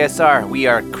CJSR. We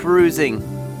are cruising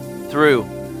through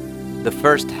the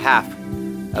first half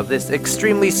of this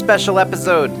extremely special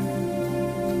episode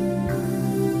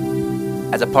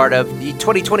as a part of the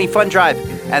 2020 Fund Drive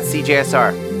at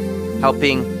CJSR,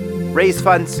 helping raise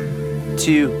funds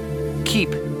to keep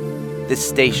this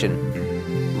station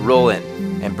rolling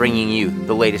and bringing you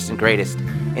the latest and greatest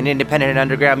in independent and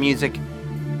underground music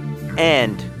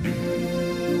and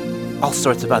all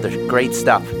sorts of other great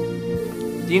stuff.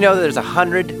 Do you know that there's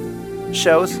 100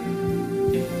 shows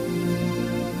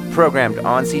programmed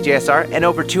on CJSR and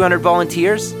over 200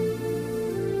 volunteers?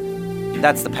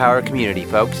 That's the power of community,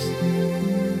 folks.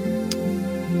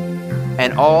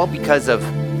 And all because of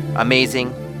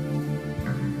amazing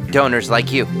donors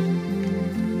like you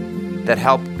that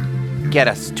help get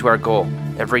us to our goal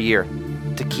every year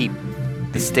to keep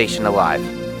the station alive.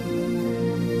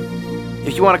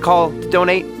 If you want to call to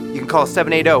donate, you can call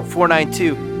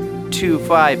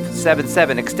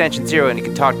 780-492-2577, extension 0, and you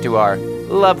can talk to our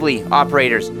lovely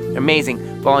operators, amazing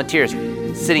volunteers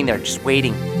sitting there just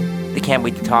waiting. They can't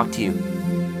wait to talk to you.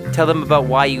 Tell them about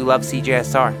why you love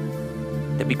CJSR.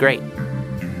 That'd be great.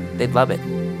 They'd love it.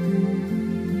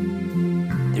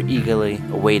 They're eagerly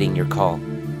awaiting your call.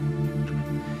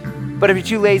 But if you're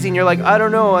too lazy and you're like, I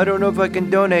don't know if I can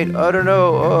donate, I don't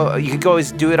know, you can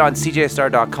always do it on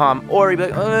cjsr.com, or you'd be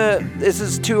like, this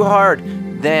is too hard.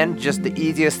 Then, just the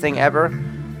easiest thing ever,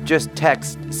 just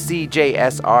text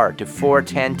CJSR to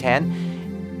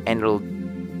 41010, and it'll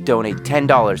donate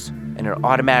 $10, and it'll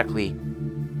automatically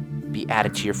be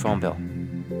added to your phone bill.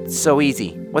 It's so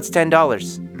easy. What's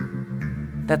 $10?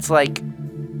 That's like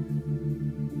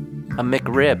a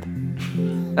McRib.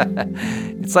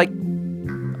 It's like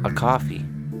a coffee.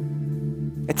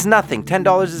 It's nothing.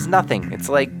 $10 is nothing. It's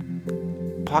like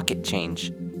pocket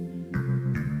change.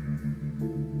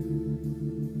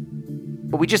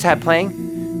 What we just had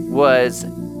playing was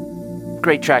a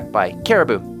great track by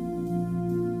Caribou,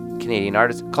 Canadian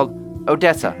artist, called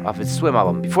Odessa off his Swim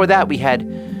album. Before that, we had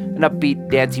an upbeat,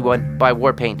 dancey one by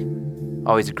Warpaint.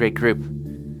 Always a great group.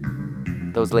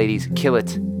 Those ladies kill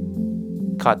it.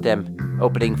 Caught them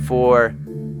opening for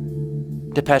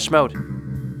Depeche Mode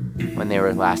when they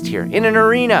were last here in an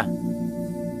arena,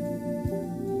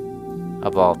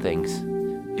 of all things.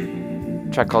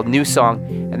 A track called New Song,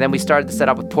 and then we started the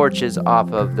setup with Porches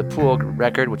off of the Pool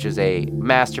record, which is a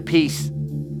masterpiece,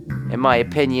 in my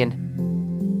opinion,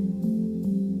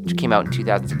 which came out in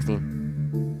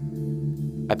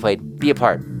 2016. I played Be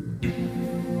Apart.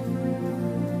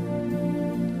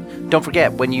 Don't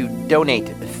forget, when you donate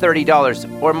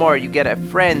 $30 or more, you get a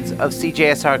Friends of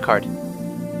CJSR card.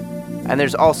 And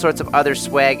there's all sorts of other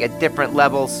swag at different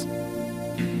levels.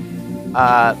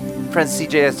 Friends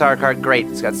CJSR card, great.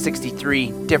 It's got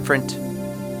 63 different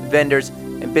vendors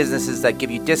and businesses that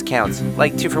give you discounts,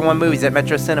 like 2-for-1 movies at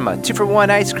Metro Cinema, 2-for-1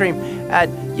 ice cream at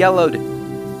Yellowed,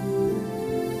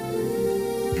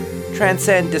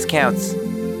 Transcend discounts,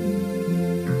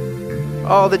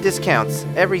 all the discounts,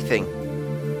 everything,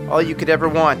 all you could ever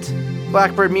want.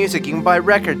 Blackbird Music, you can buy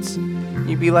records.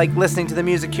 You'd be like listening to the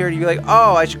music here, and you'd be like,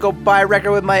 oh, I should go buy a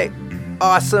record with my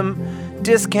awesome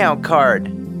discount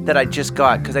card that I just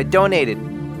got because I donated.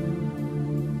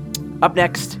 Up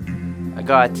next, I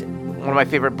got one of my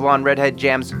favorite Blonde Redhead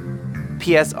jams.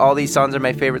 P.S. All these songs are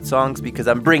my favorite songs because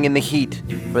I'm bringing the heat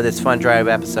for this Fun Drive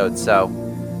episode. So,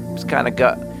 it's kind of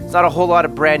it's not a whole lot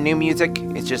of brand new music.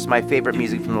 It's just my favorite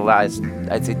music from the last,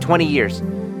 I'd say, 20 years.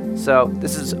 So,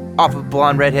 this is off of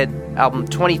Blonde Redhead album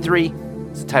 23.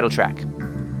 It's the title track.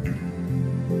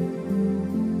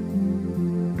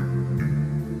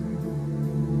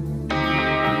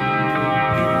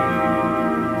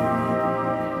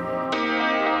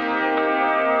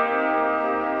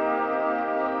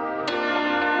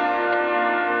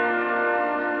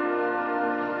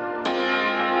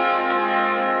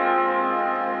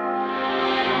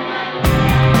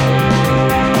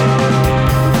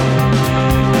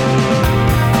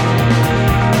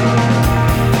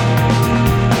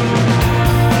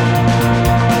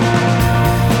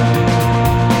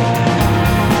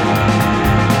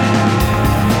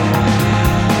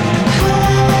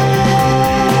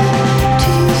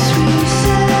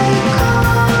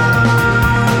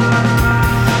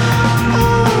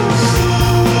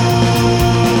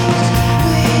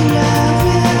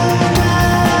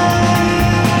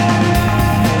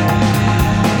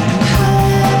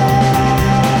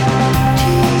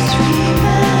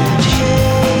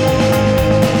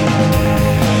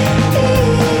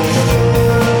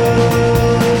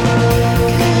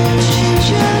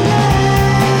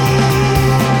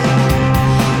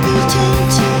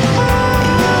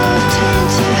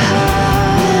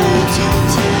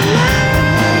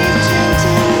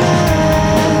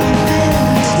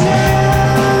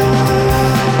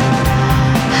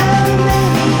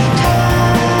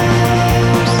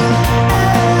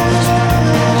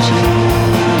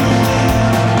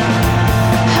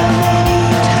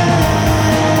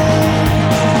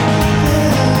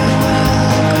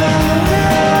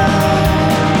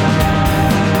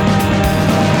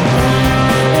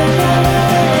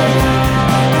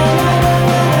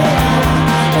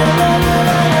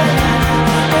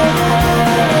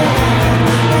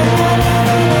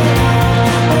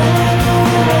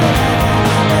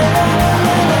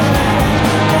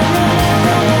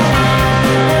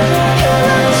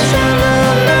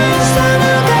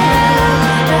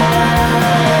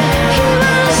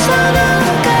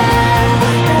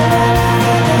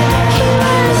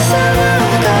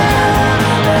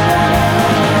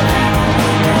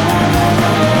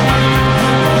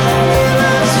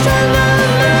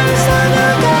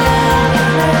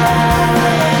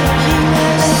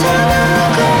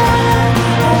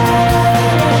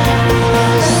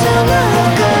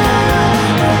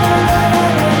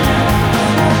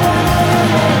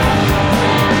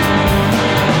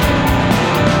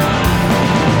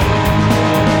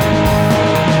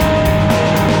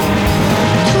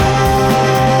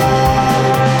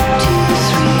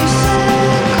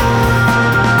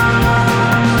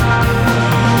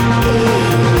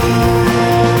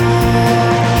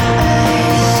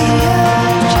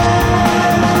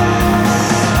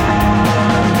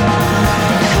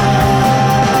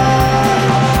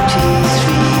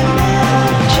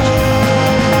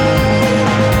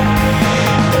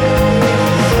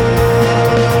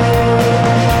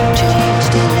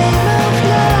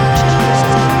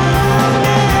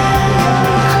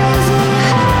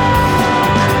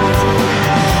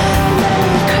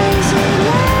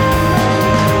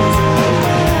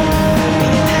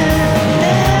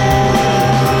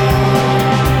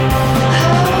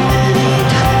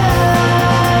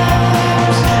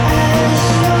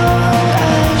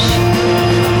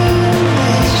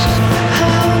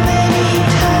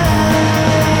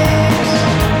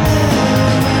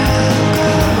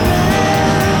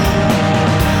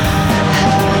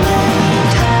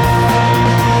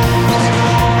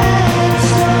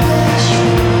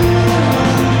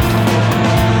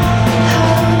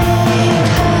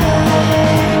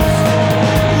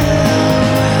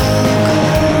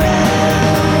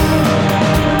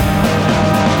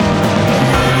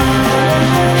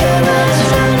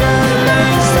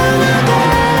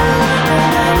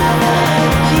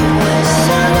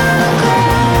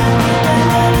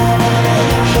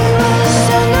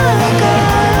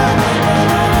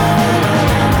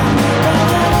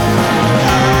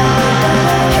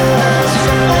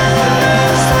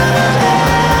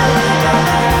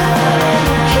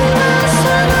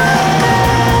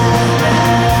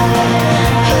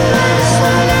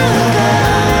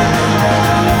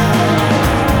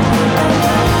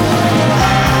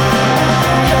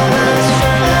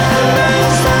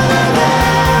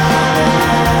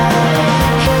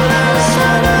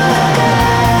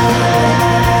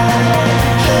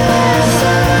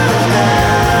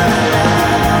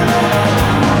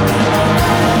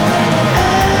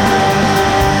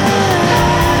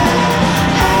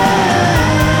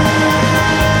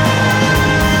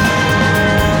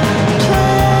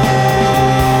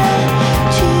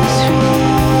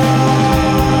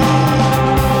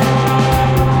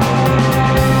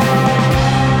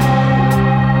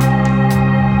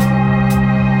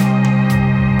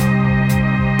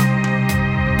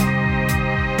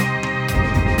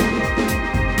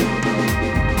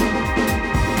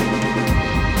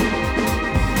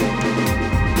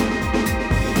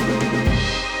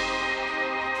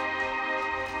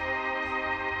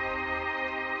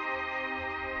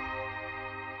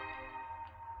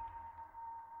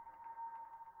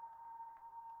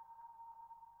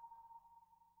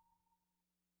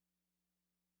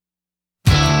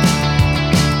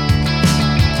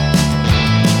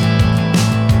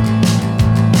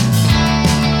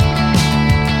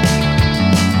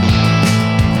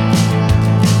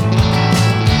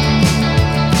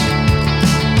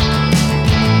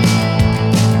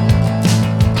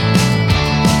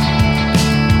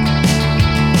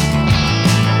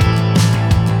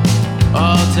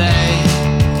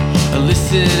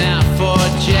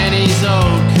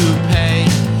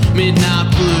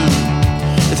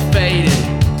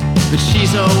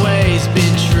 She's always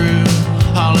been true.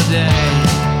 Holiday,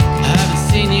 I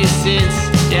haven't seen you since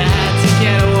you had to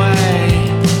get away.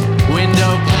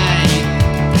 Window pane,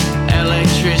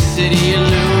 electricity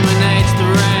illuminates the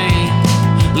rain.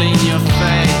 Lean your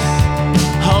face,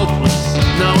 hopeless,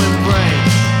 no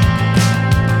embrace.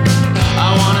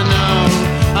 I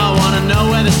wanna know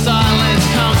where the silence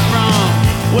comes from,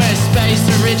 where space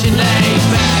originates.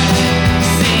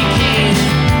 Sink in,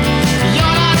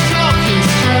 you're not talking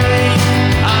straight.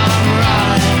 I'm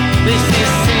right, this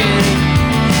is sin.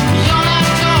 You're not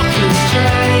talking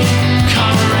straight.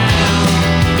 Come around,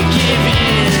 give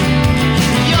in.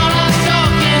 You're not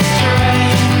talking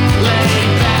straight. Lay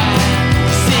back,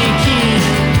 sink in.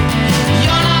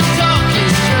 You're not talking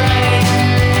straight.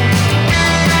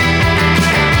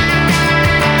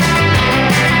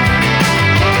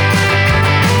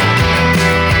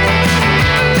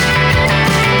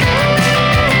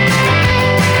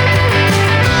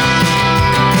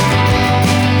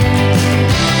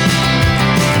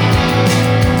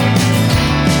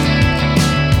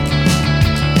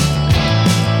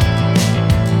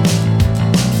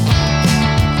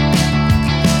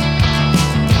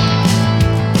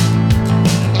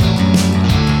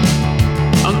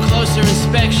 On closer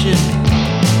inspection,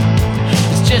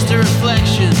 it's just a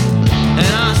reflection,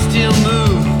 and I still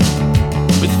move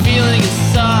with feeling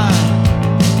inside.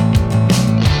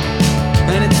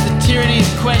 And it's the tyranny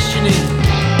of questioning.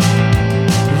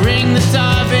 Ring the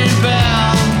diving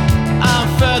bell. I'm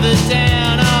further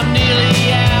down, I'm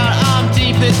nearly out, I'm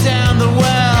deeper down the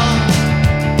well.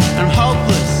 I'm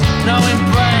hopeless, no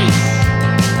embrace.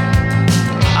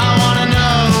 I wanna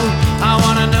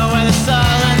know where the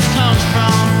silence comes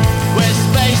from, where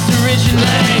space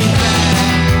originates.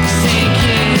 Sink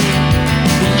in,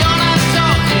 you're not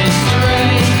talking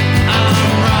straight. I'm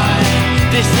right,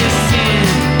 this is sin.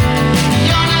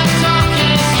 You're not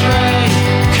talking straight.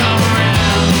 Come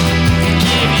around,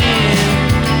 give in.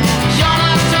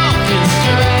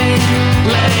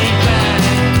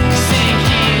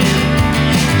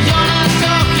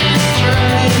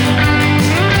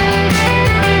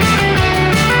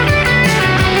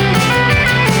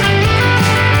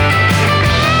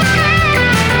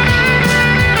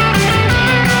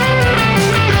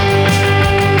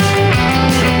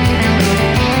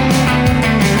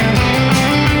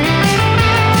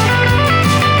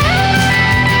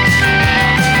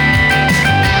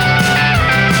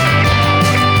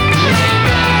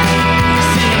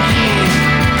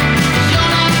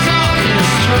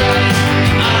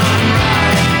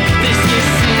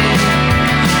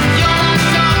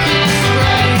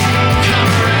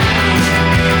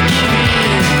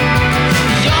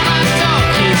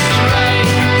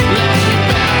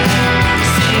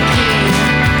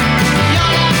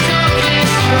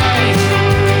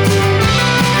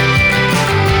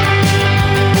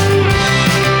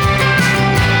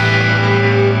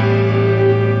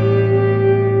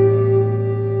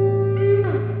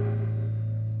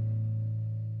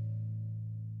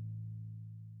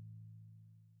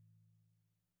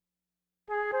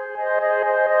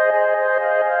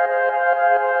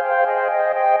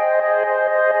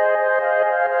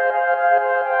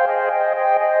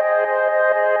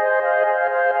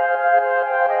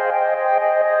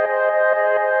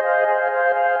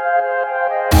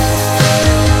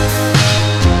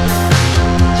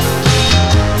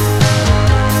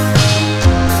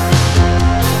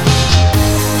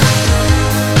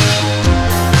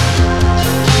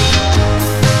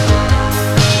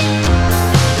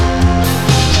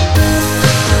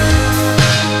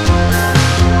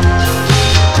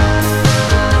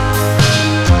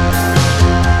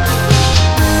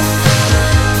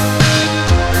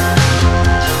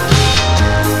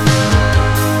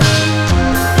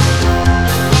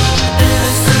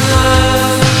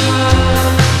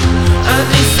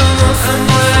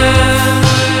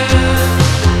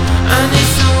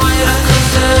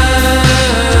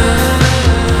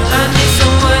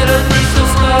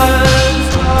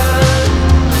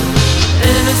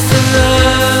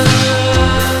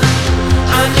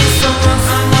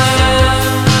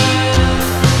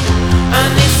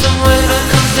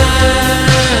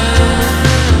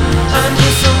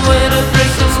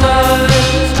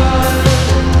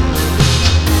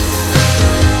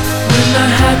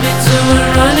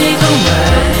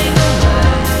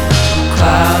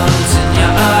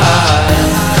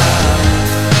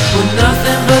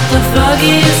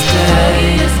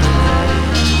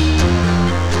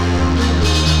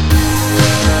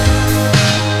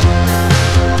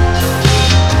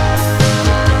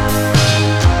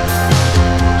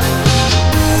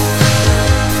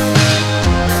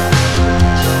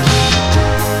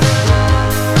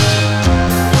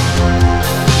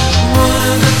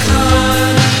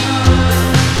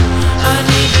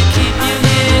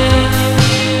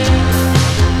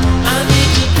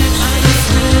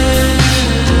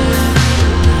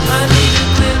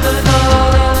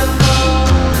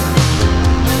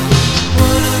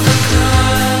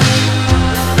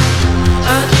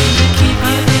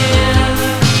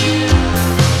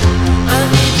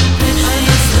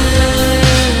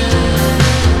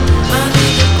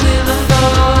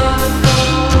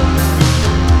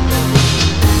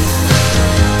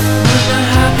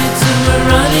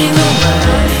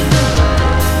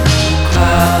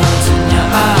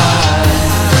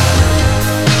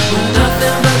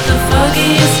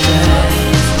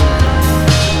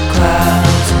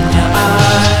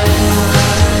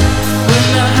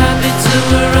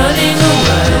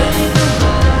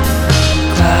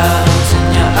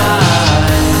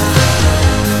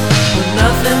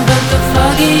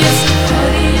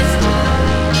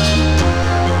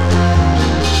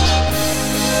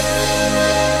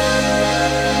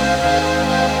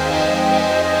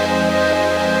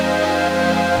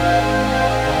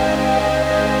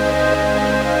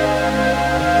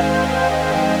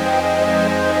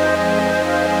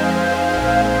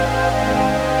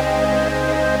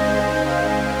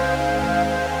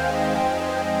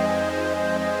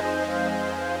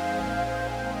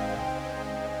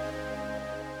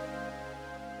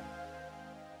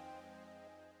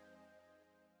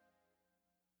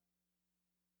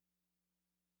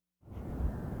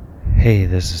 Hey,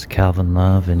 this is Calvin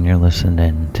Love, and you're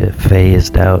listening to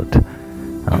Phased Out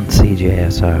on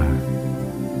CJSR.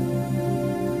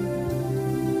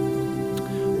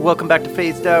 Welcome back to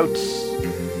Phased Out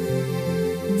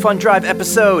Fun Drive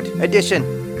episode edition.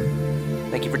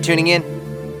 Thank you for tuning in.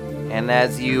 And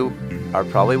as you are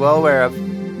probably well aware of,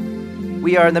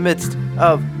 we are in the midst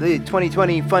of the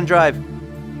 2020 Fun Drive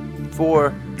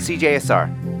for CJSR.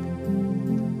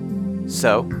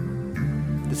 So,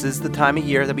 this is the time of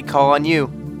year that we call on you,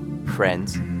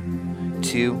 friends,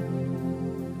 to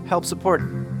help support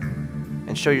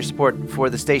and show your support for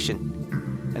the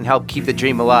station and help keep the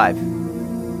dream alive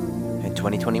in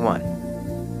 2021.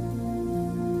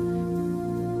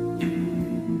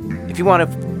 If you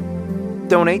want to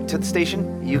donate to the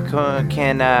station, you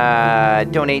can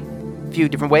donate a few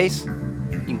different ways.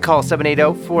 You can call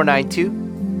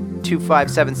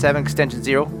 780-492-2577, extension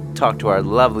 0. Talk to our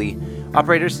lovely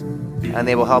operators, and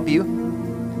they will help you.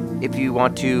 If you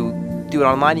want to do it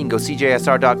online, you can go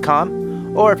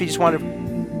cjsr.com, or if you just want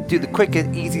to do the quickest,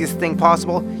 easiest thing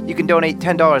possible, you can donate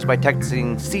 $10 by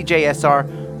texting CJSR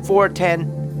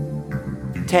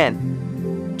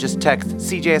 41010. Just text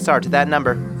CJSR to that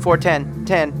number,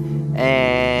 41010,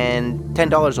 and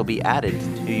 $10 will be added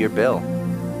to your bill.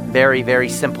 Very, very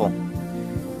simple.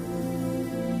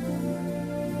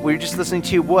 What we were just listening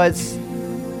to was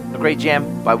a great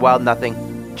jam by Wild Nothing,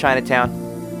 Chinatown,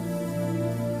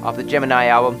 off the Gemini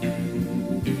album.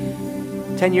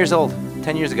 10 years old,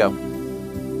 10 years ago.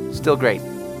 Still great.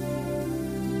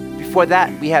 Before that,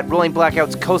 we had Rolling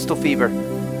Blackout's Coastal Fever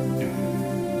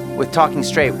with Talking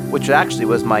Straight, which actually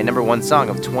was my number one song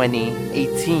of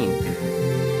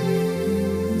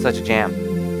 2018. Such a jam.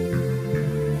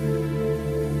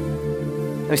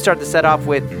 Let me start the set off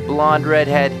with Blonde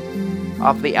Redhead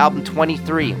off the album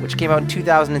 23, which came out in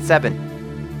 2007.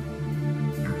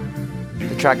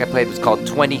 The track I played was called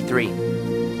 23.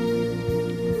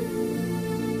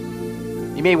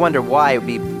 You may wonder why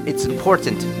it's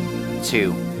important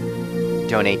to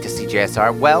donate to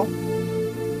CJSR. Well,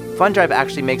 Fun Drive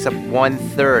actually makes up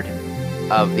 1/3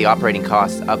 of the operating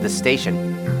costs of the station.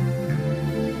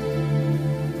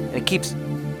 And it keeps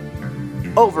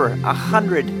over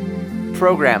 100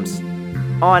 programs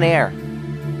on air.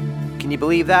 Can you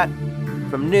believe that?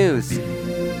 From news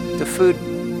to food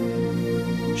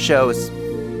shows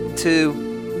to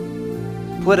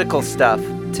political stuff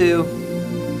to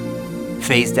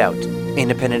phased out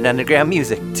independent underground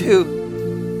music to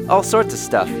all sorts of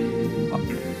stuff.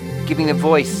 Giving a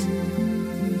voice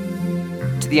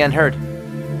to the unheard.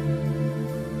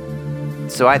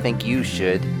 So I think you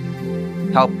should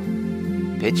help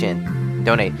pitch in,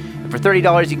 donate. And for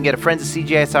 $30 you can get a Friends of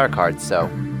CJSR card, so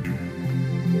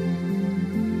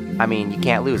I mean, you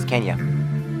can't lose, can you?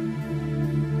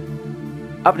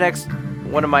 Up next,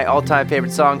 one of my all-time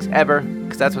favorite songs ever,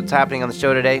 because that's what's happening on the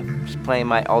show today. Just playing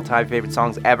my all-time favorite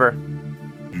songs ever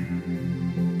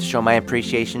to show my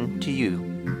appreciation to you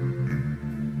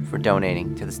for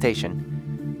donating to the station.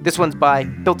 This one's by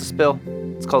Built to Spill.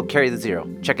 It's called Carry the Zero.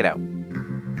 Check it out.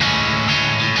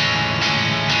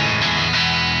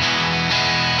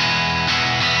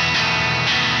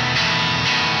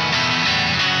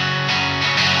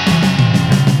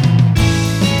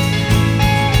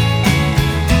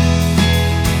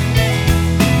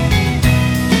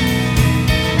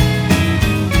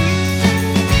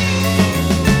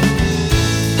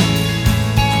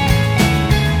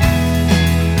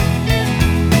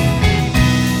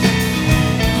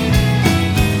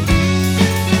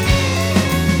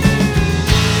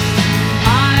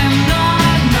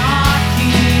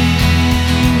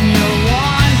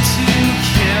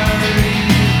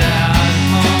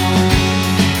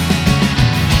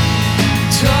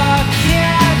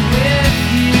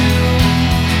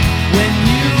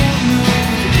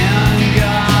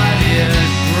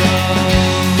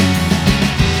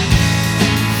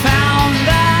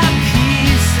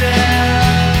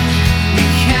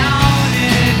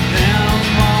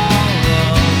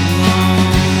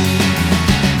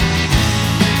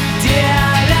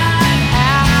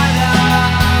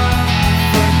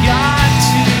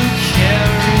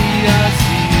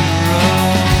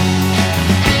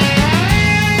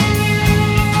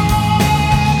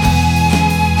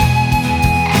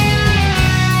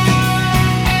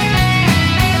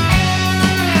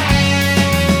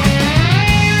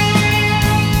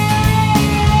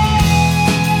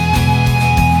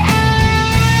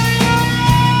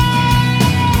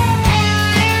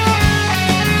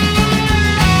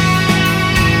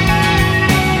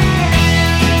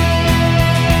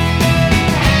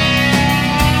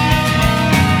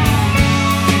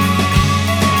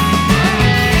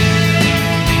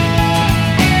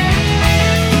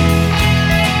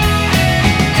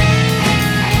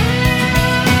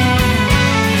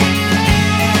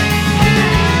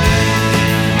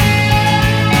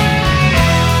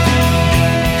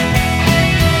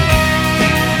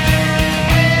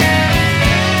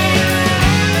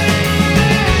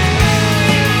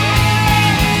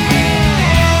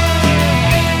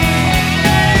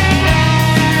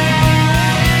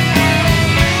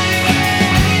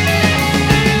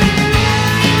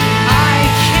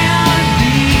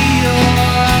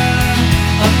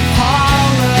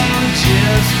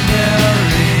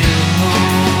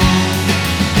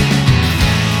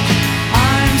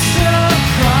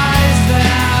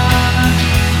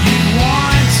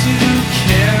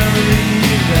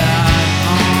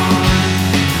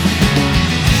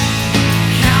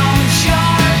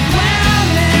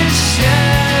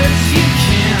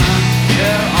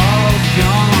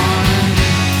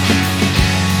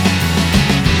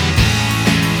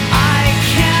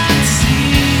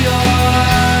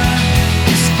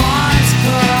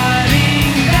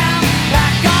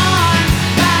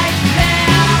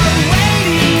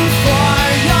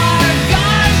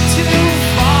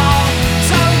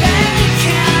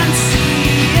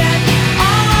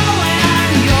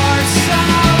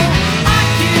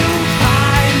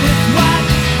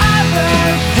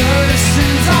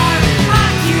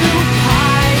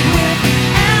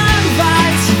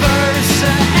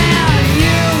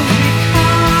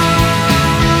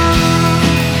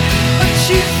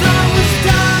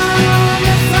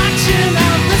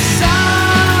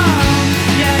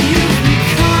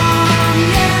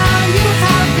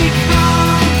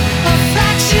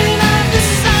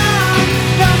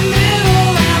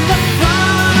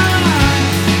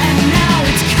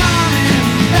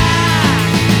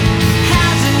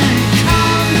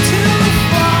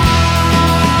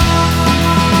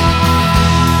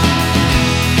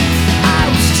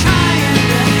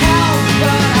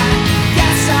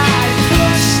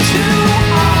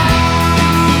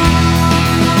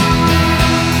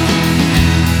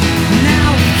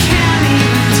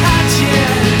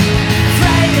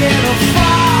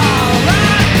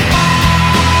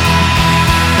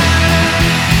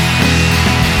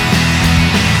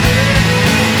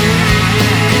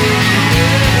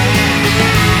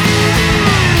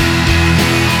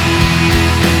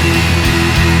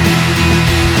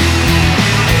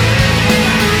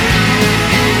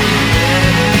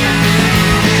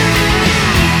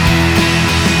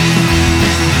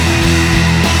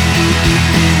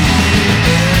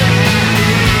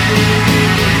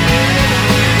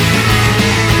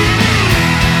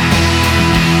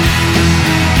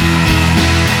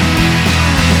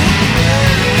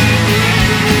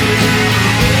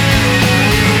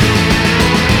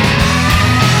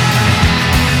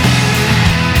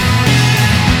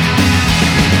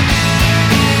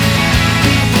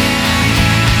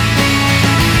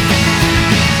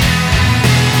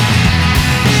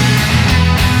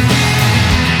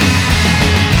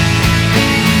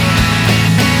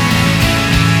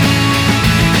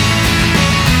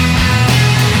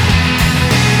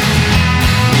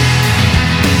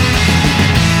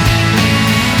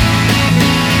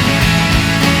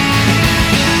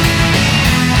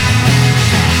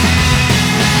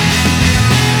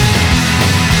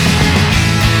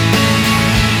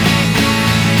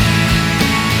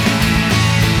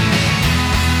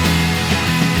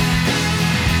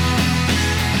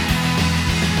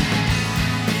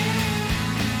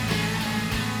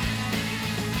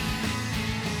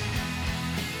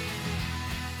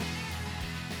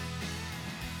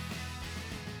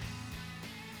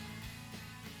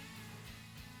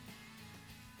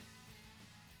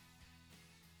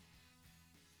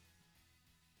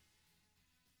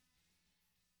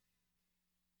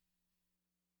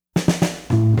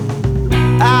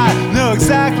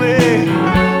 exactly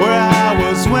where I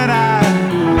was when I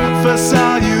first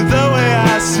saw you, the way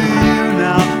I see you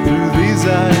now through these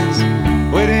eyes,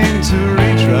 waiting to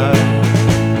retry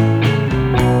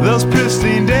those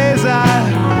pristine days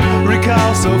I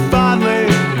recall so fondly.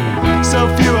 So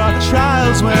few are the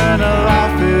trials when a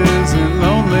life isn't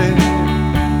lonely.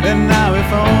 And now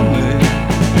if only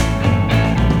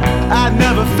I'd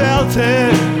never felt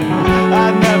it,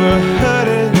 I'd never heard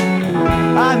it.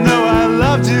 I know I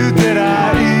loved you, did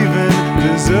I even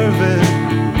deserve it?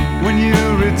 When you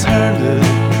returned it,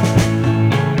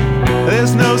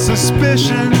 there's no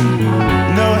suspicion,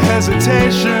 no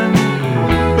hesitation,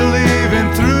 believing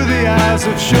through the eyes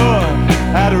of sure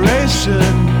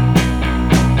adoration.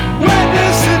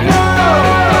 Witness it now,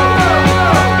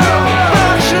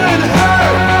 function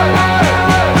hurt,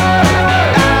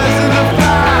 eyes in the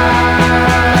fire,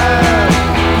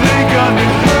 think on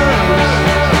your hers.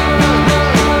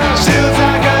 Shields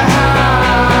like a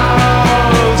house,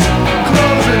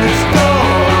 closing its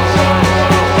doors,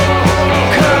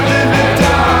 curved in the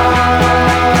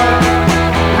dark,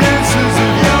 rinses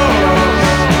of yours.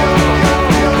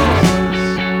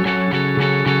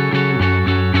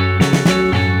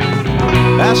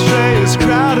 Ashtray is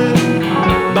crowded,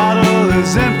 bottle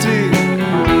is empty.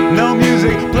 No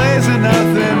music plays and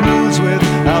nothing moves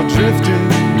without drifting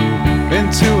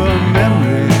into a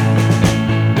memory.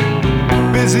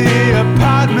 Busy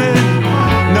apartment,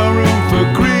 no room for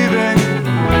grieving.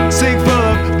 Sink full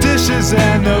of dishes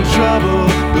and no trouble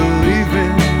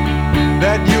believing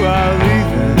that you are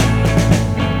leaving.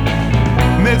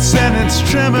 Mid-sentence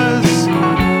tremors,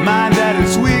 mind at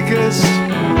its weakest.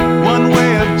 One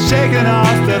way of shaking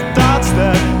off the thoughts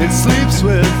that it sleeps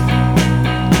with.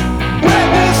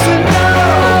 Witness and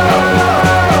know,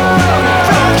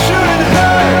 fracture and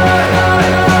hurt,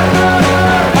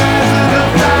 eyes in the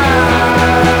fire,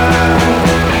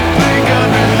 blink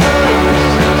under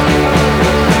hers.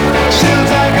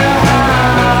 Shields like a house,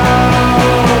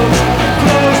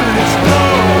 closing its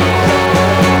doors,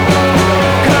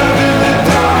 curved in the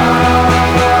dark,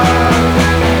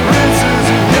 rinses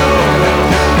of yours.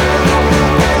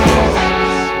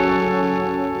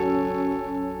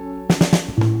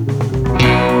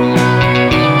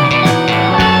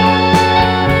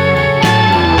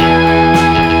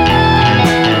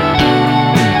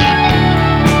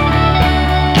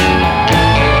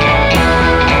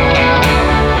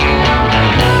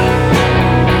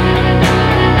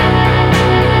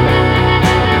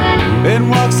 In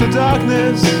walks the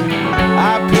darkness,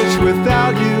 I pitch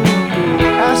without you.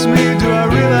 Ask me, do I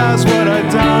realize what I've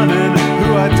done and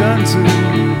who I've done to?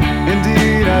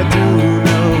 Indeed, I do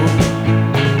know.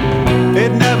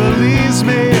 It never leaves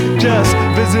me, just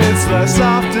visits less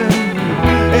often.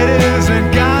 It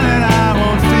isn't gone and I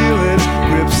won't feel its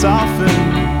grip soften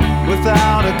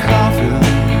without a coffin.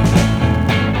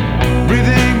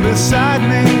 Breathing beside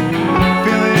me,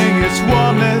 feeling its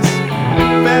warmness.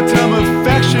 Phantom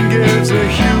affection gives a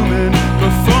human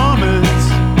performance.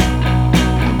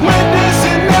 Witness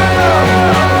and know,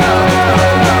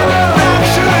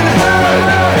 fracture and hurt,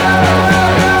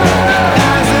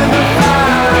 eyes in the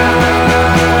fire,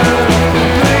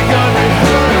 blink on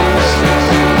rehearse.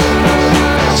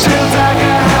 Shields like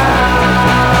a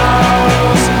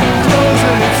house,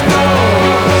 closing its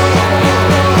doors,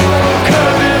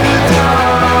 curved in the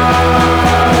dark.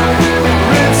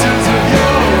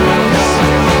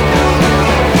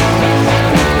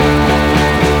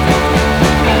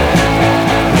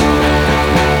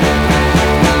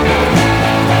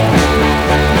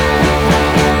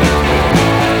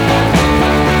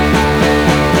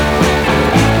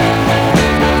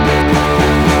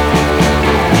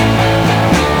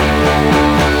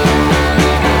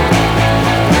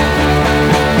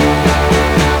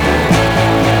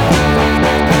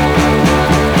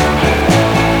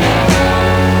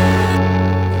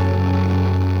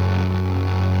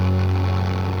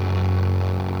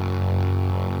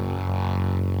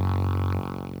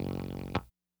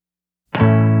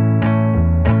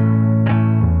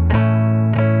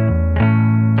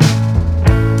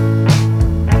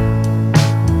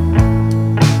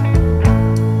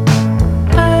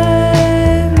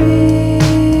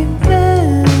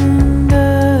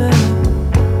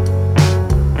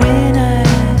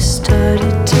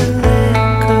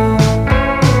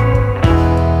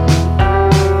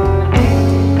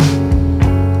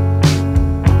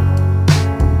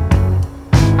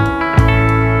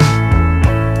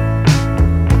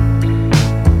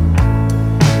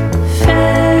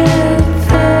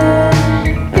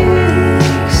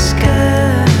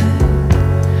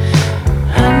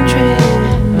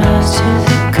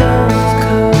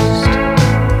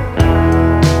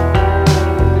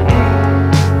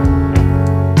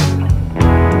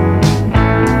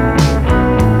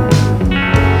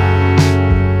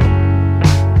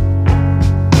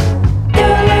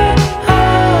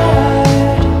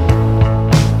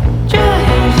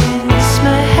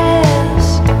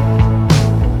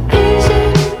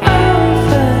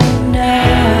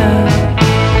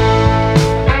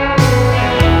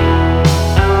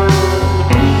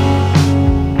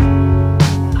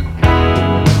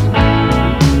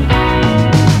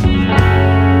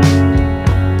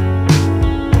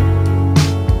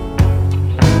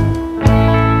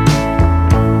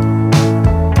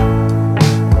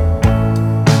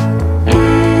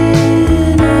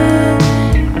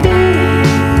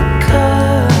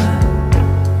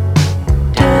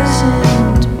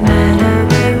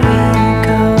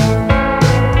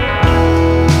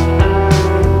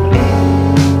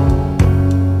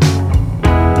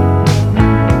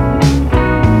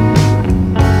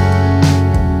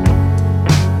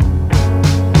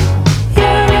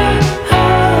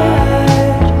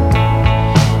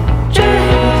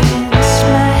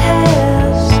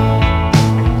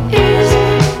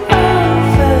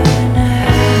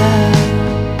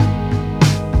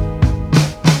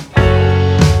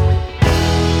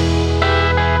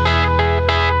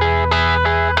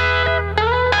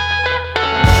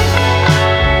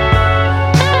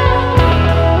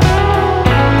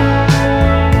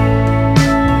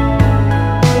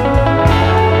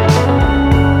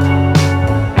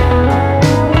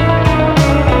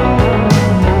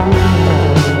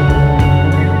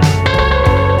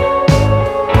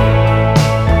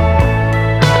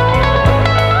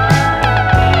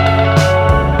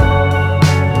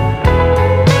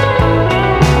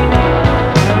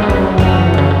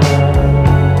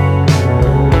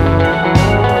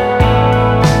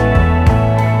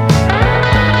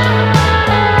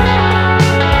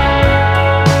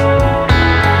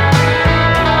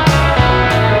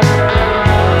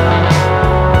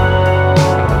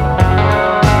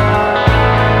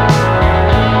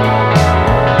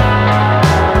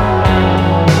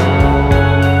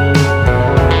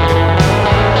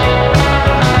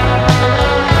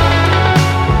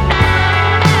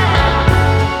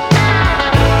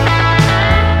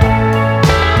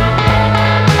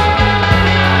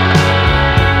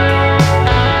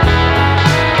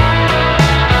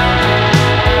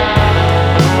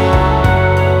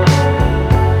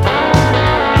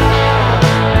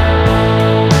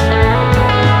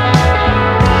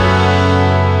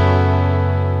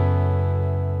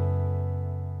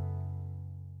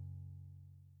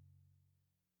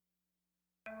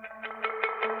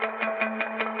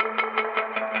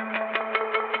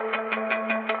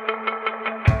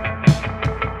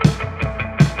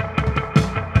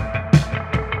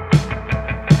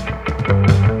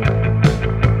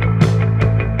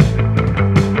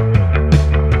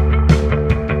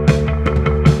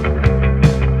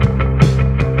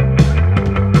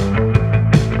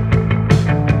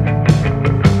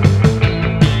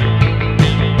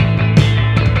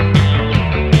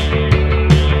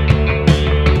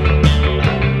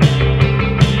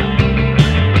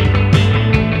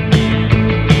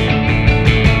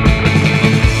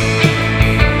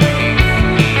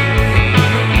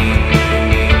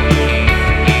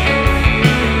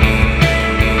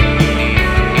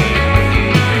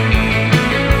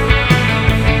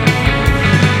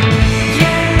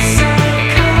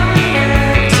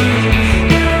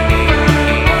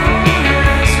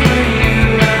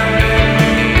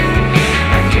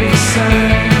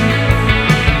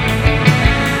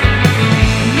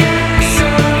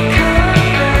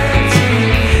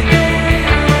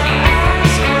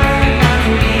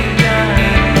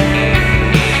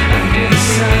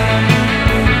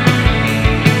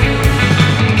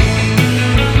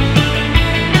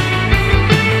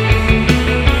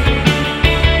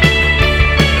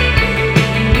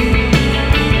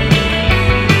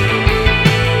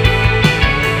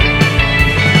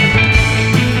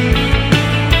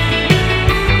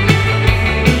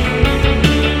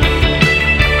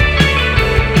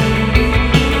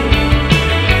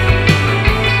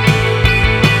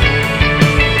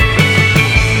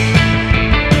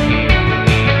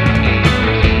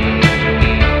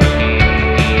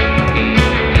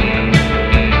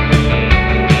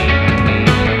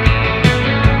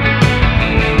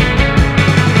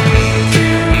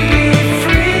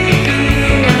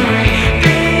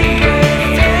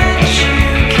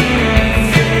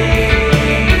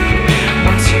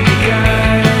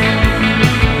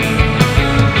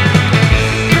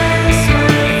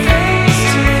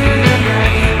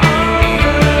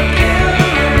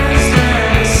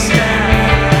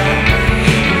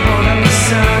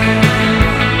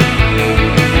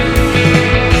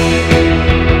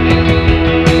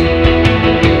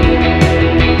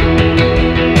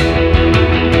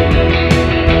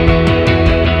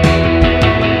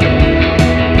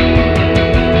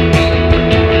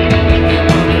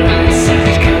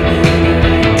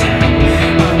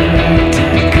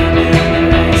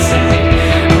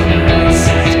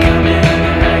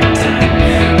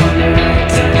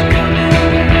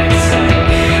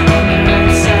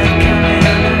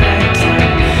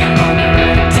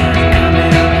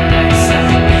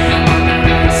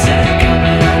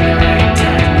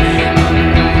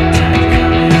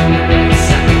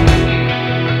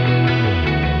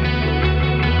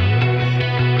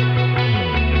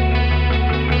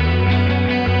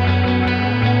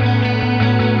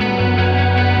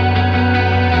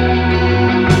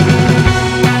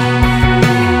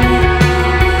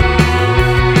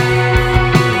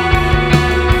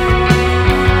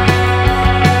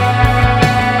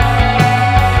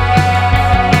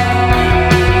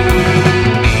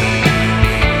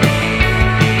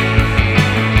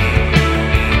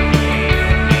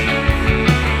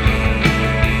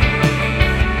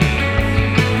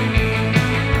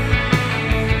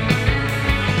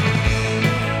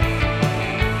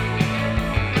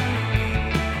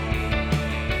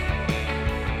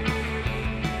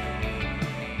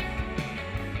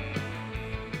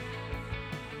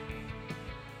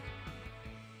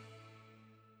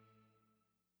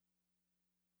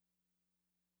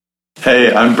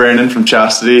 Hey, I'm Brandon from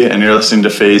Chastity, and you're listening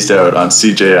to Phased Out on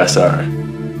CJSR.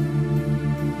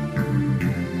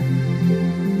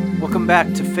 Welcome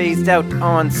back to Phased Out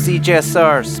on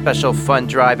CJSR special fund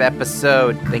drive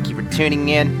episode. Thank you for tuning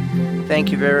in.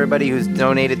 Thank you for everybody who's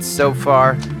donated so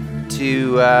far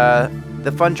to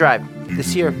the fund drive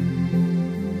this year.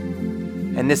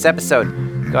 And this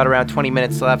episode, got around 20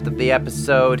 minutes left of the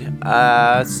episode,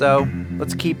 so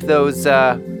let's keep those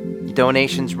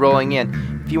donations rolling in.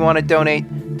 If you want to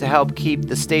donate to help keep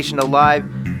the station alive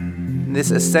in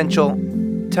this essential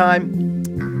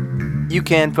time, you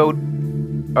can vote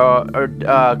or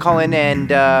call in and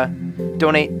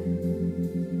donate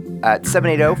at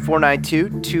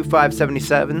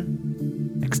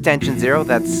 780-492-2577 extension 0.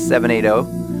 That's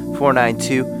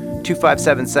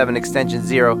 780-492-2577 extension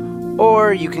 0.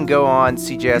 Or you can go on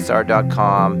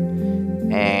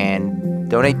cjsr.com and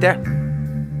donate there.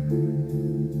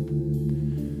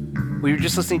 We were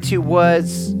just listening to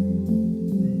was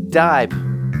Dive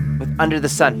with Under the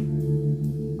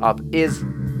Sun of Is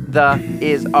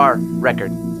Our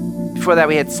record. Before that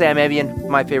we had Sam Evian,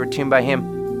 my favorite tune by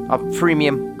him, off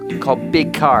Freemium, called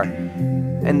Big Car.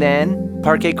 And then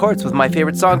Parquet Courts with my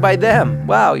favorite song by them.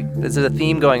 Wow, there's a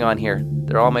theme going on here.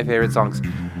 They're all my favorite songs.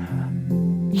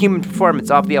 Human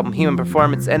Performance off the album Human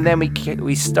Performance. And then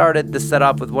we started the set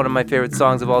off with one of my favorite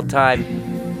songs of all time,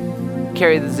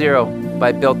 Carry the Zero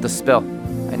by Built to Spill.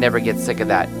 I never get sick of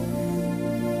that.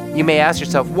 You may ask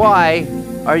yourself, why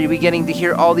are we getting to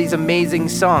hear all these amazing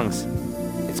songs?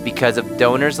 It's because of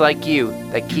donors like you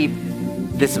that keep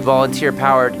this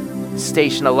volunteer-powered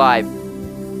station alive.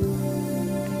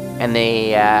 And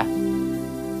they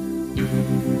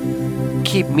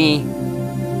keep me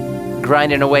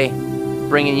grinding away,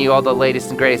 bringing you all the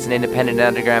latest and greatest in independent and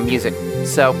underground music.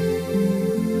 So,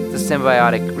 it's a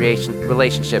symbiotic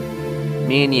relationship.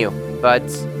 Me and you. But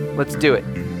let's do it.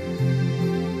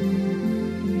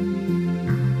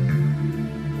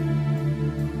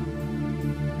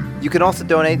 You can also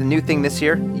donate. The new thing this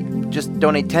year, just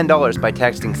donate $10 by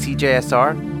texting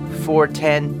CJSR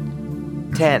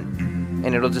 41010,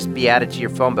 and it'll just be added to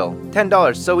your phone bill.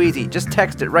 $10, so easy. Just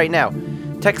text it right now.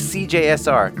 Text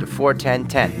CJSR to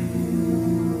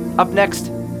 41010. Up next,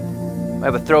 I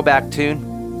have a throwback tune.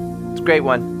 It's a great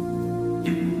one.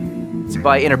 It's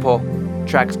by Interpol. The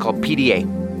track is called PDA.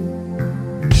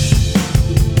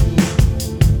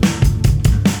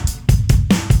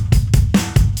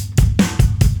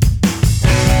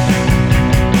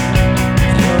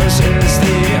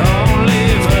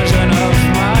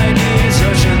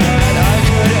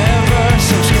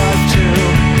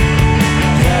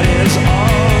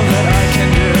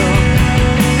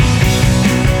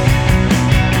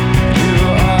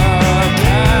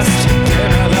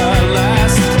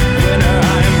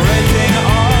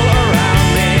 All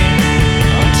around me.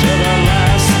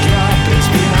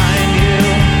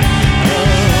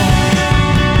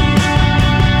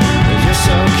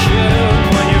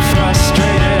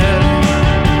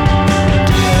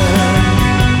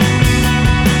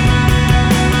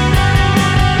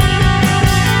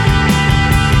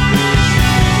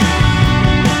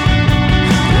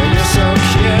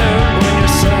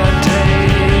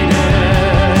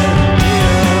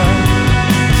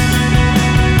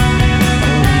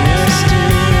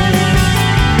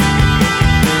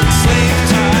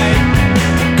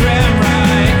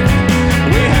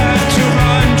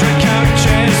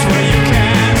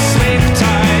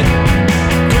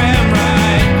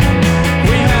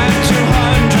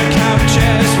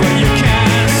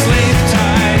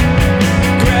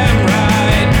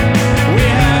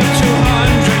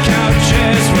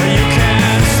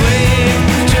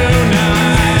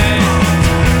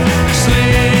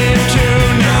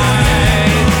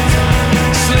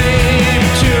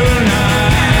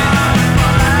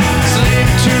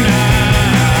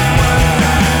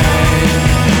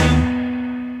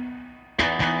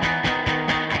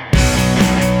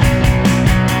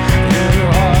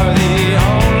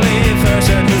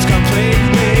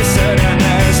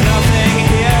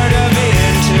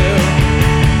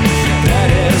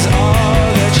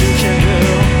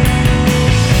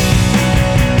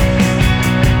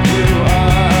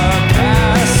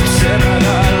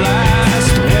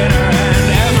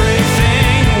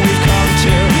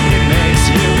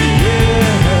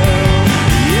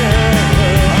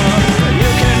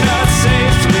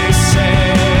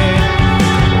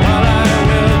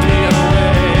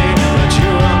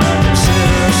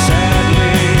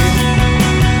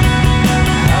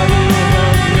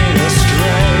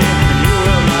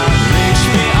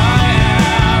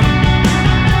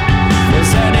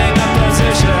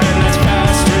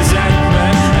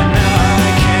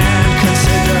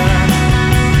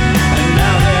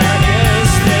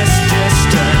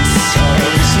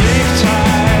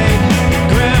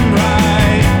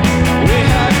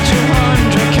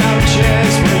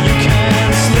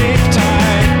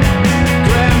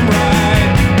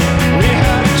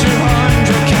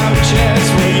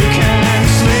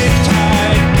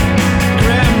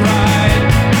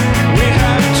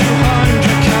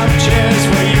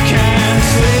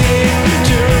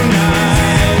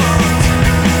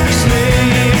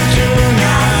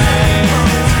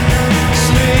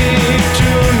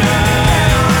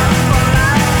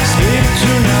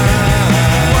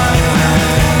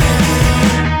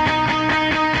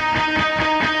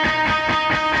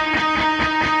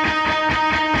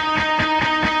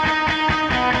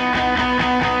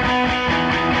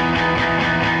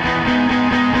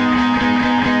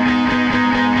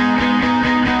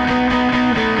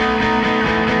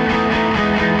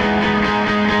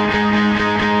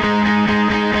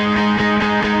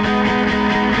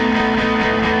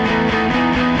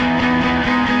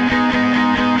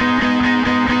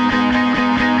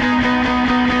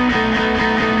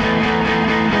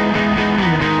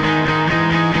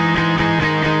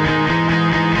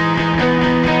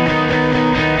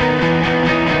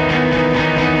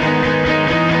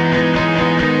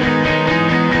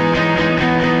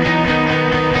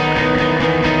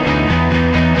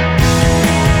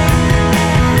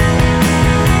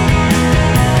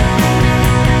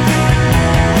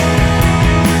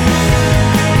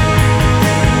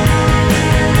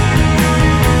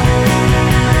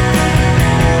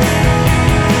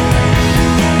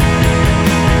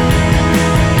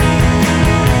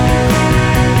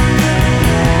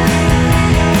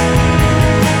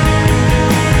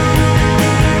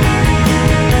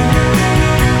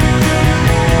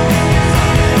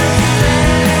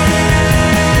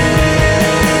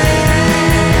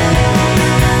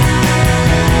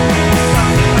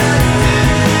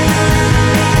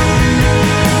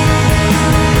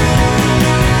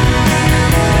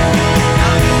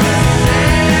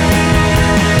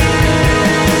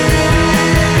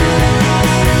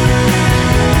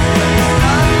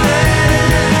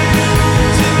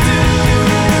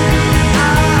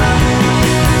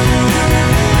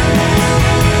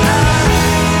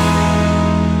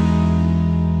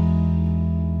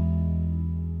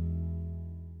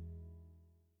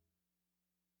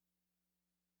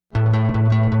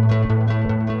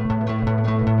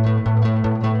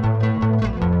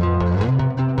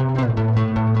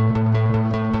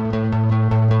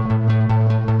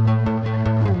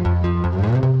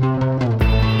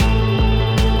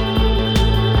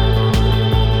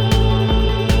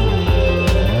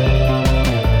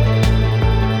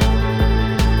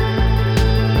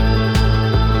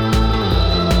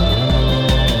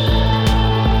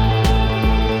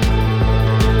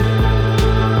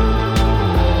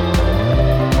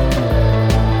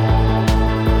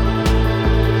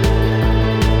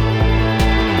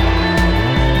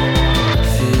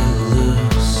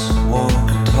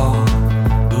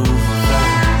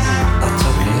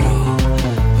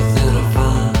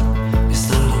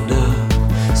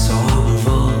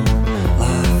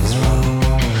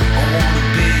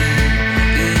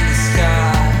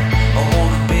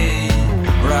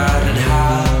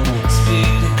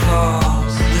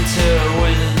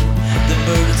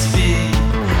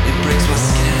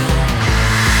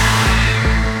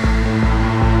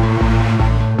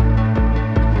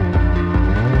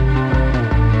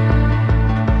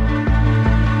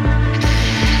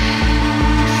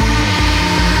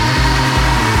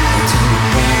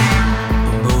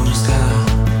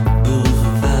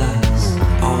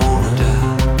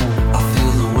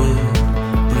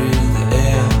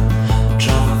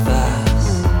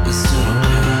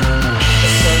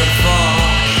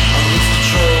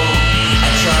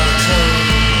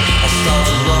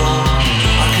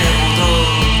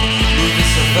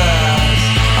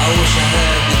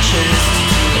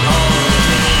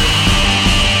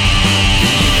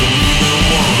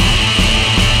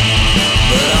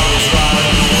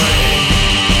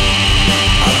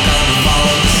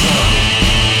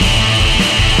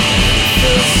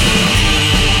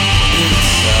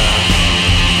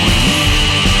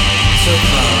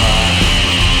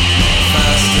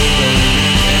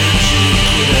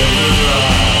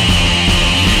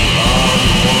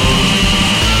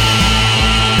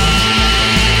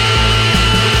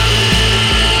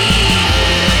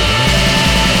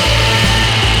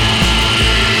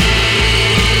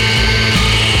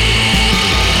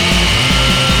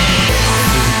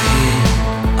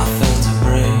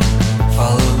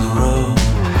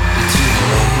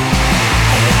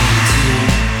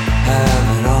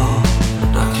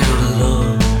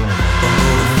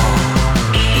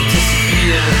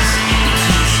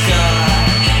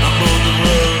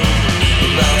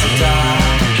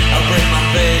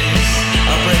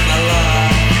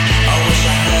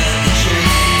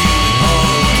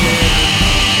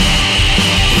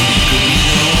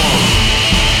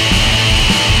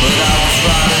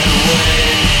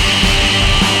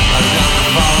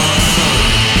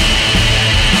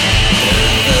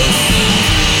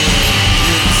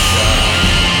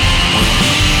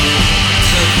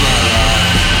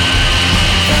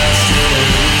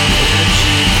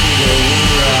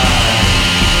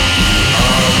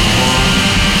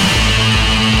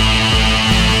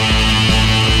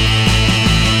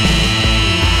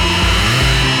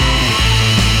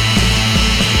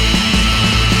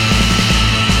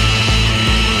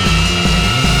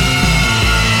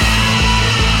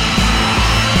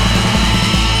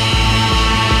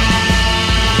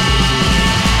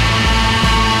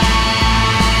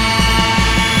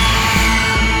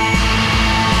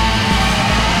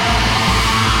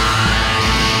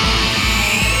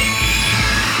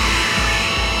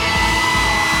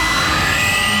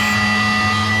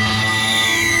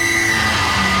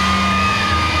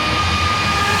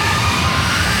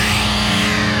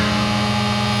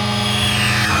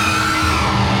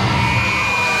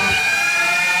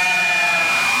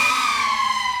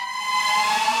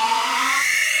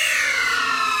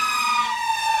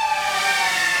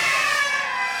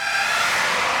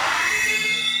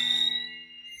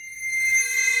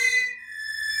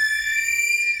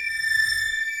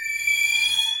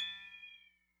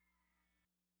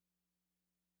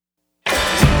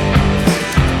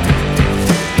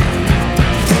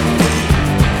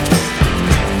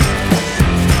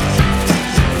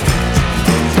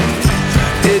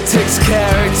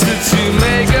 to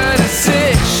make a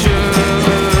decision.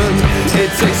 It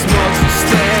takes more to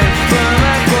stand firm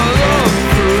and follow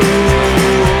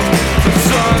through.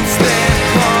 Some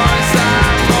standpoints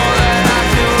are more than I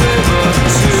can live up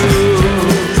to.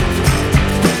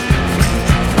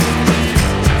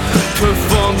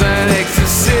 Performed an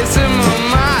exorcism on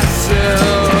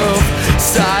myself.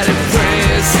 Started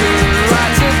praying soon,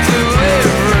 right to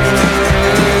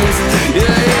deliverance.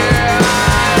 Yeah, I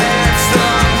am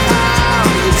somehow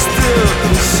still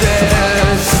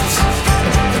possessed.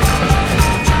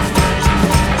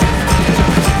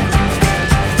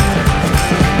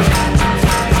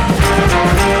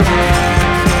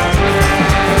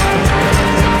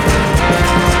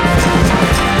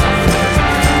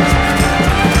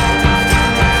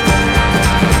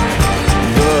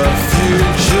 The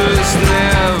future's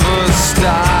never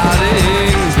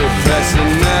starting, the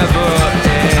present never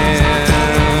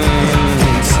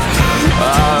ends. I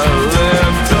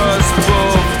left us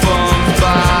both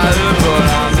unbothered, but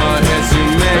I'm not here to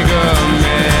make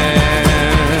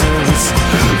amends.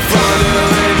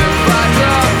 Finally, the fight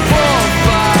up for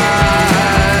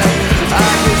fight. I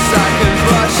guess I can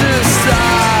brush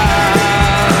aside.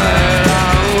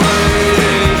 I'm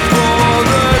waiting for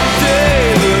the day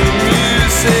the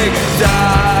music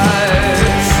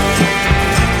dies.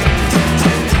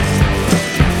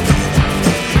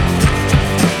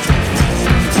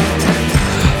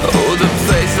 Oh, the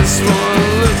place is small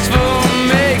and looks for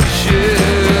makeshift.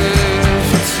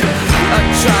 I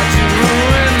tried to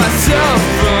ruin myself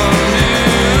from you,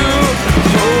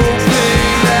 hoping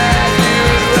that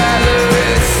you'd rather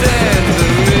resent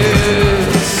than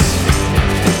this.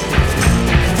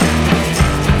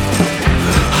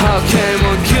 How can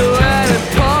one kill an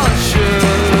impulsion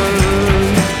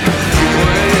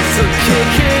when it's a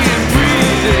kicking and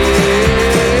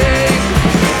breathing?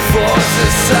 Forced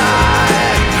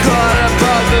aside, caught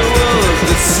above the will of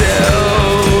the self.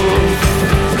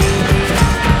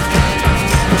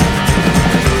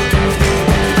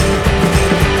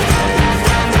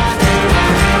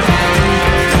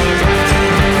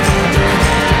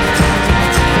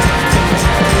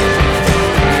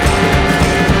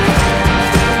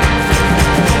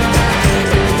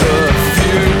 The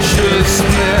future's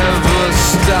never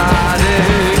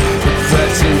starting, the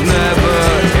present never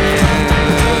ends.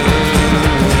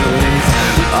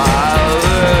 I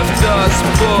left us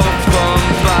both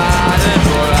bombarded,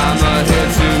 but I'm not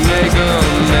here to make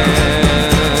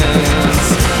amends.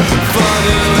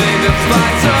 Finally, the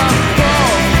fight's up for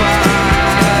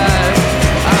fight.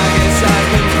 I guess I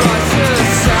can brush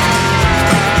aside.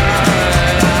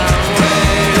 I'm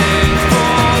waiting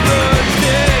for the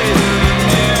day the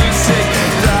music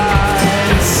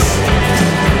dies.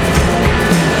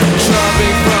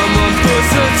 Jumping from one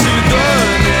person to the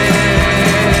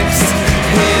next,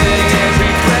 hitting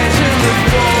every branch in the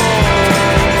fall,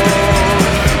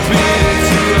 beaten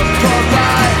to a pulp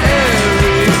by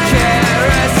every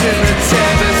caress, and the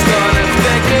tempest gonna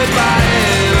think about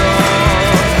it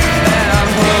all. And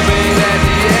I'm hoping that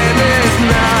the end is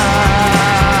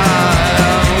nigh.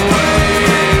 I'm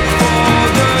waiting for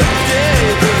the day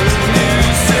the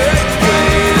music,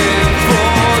 waiting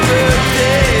for the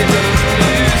day the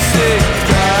music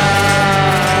dies.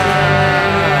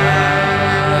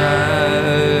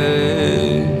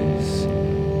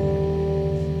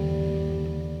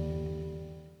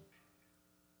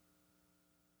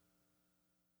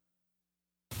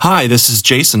 Hi, this is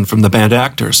Jason from the band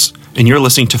Actors, and you're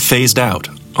listening to Phased Out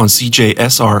on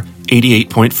CJSR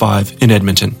 88.5 in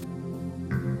Edmonton.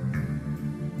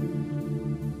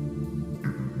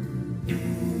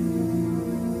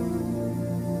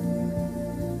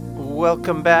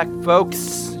 Welcome back,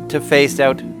 folks, to Phased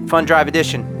Out Fun Drive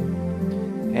Edition.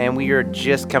 And we are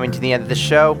just coming to the end of the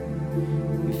show.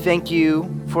 Thank you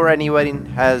for anyone who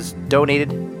has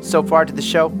donated so far to the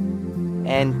show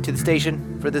and to the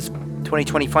station for this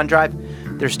 2020 Fun Drive.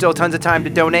 There's still tons of time to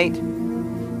donate.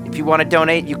 If you want to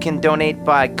donate, you can donate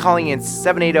by calling in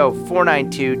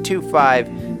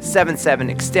 780-492-2577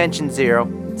 extension 0,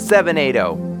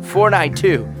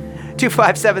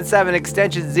 780-492-2577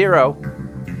 extension 0,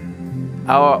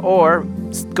 or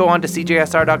go on to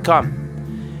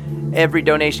cjsr.com. Every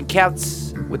donation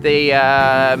counts. With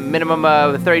a minimum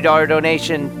of a $30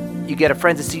 donation, you get a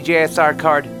Friends of CJSR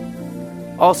card.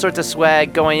 All sorts of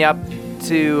swag going up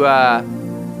to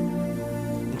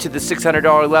the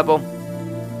 $600 level.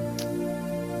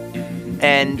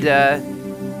 And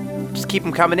just keep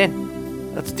them coming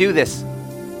in. Let's do this.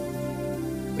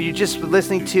 What you just were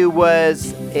listening to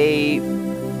was a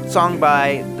song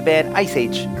by the band Ice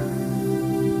Age.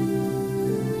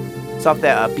 It's off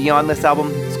the Beyond This album.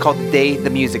 It's called The Day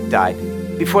the Music Died.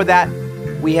 Before that,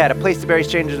 We had A Place to Bury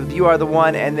Strangers with You Are the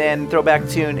One, and then throwback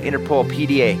tune, Interpol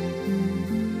PDA.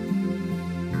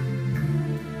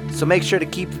 So make sure to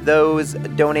keep those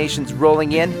donations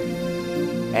rolling in.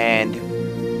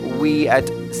 And we at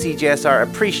CJSR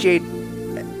appreciate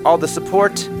all the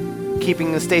support,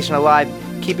 keeping the station alive,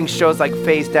 keeping shows like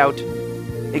Phased Out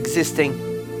existing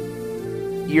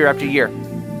year after year.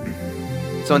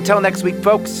 So until next week,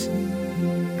 folks,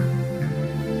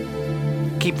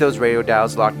 keep those radio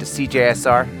dials locked to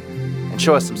CJSR and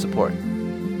show us some support.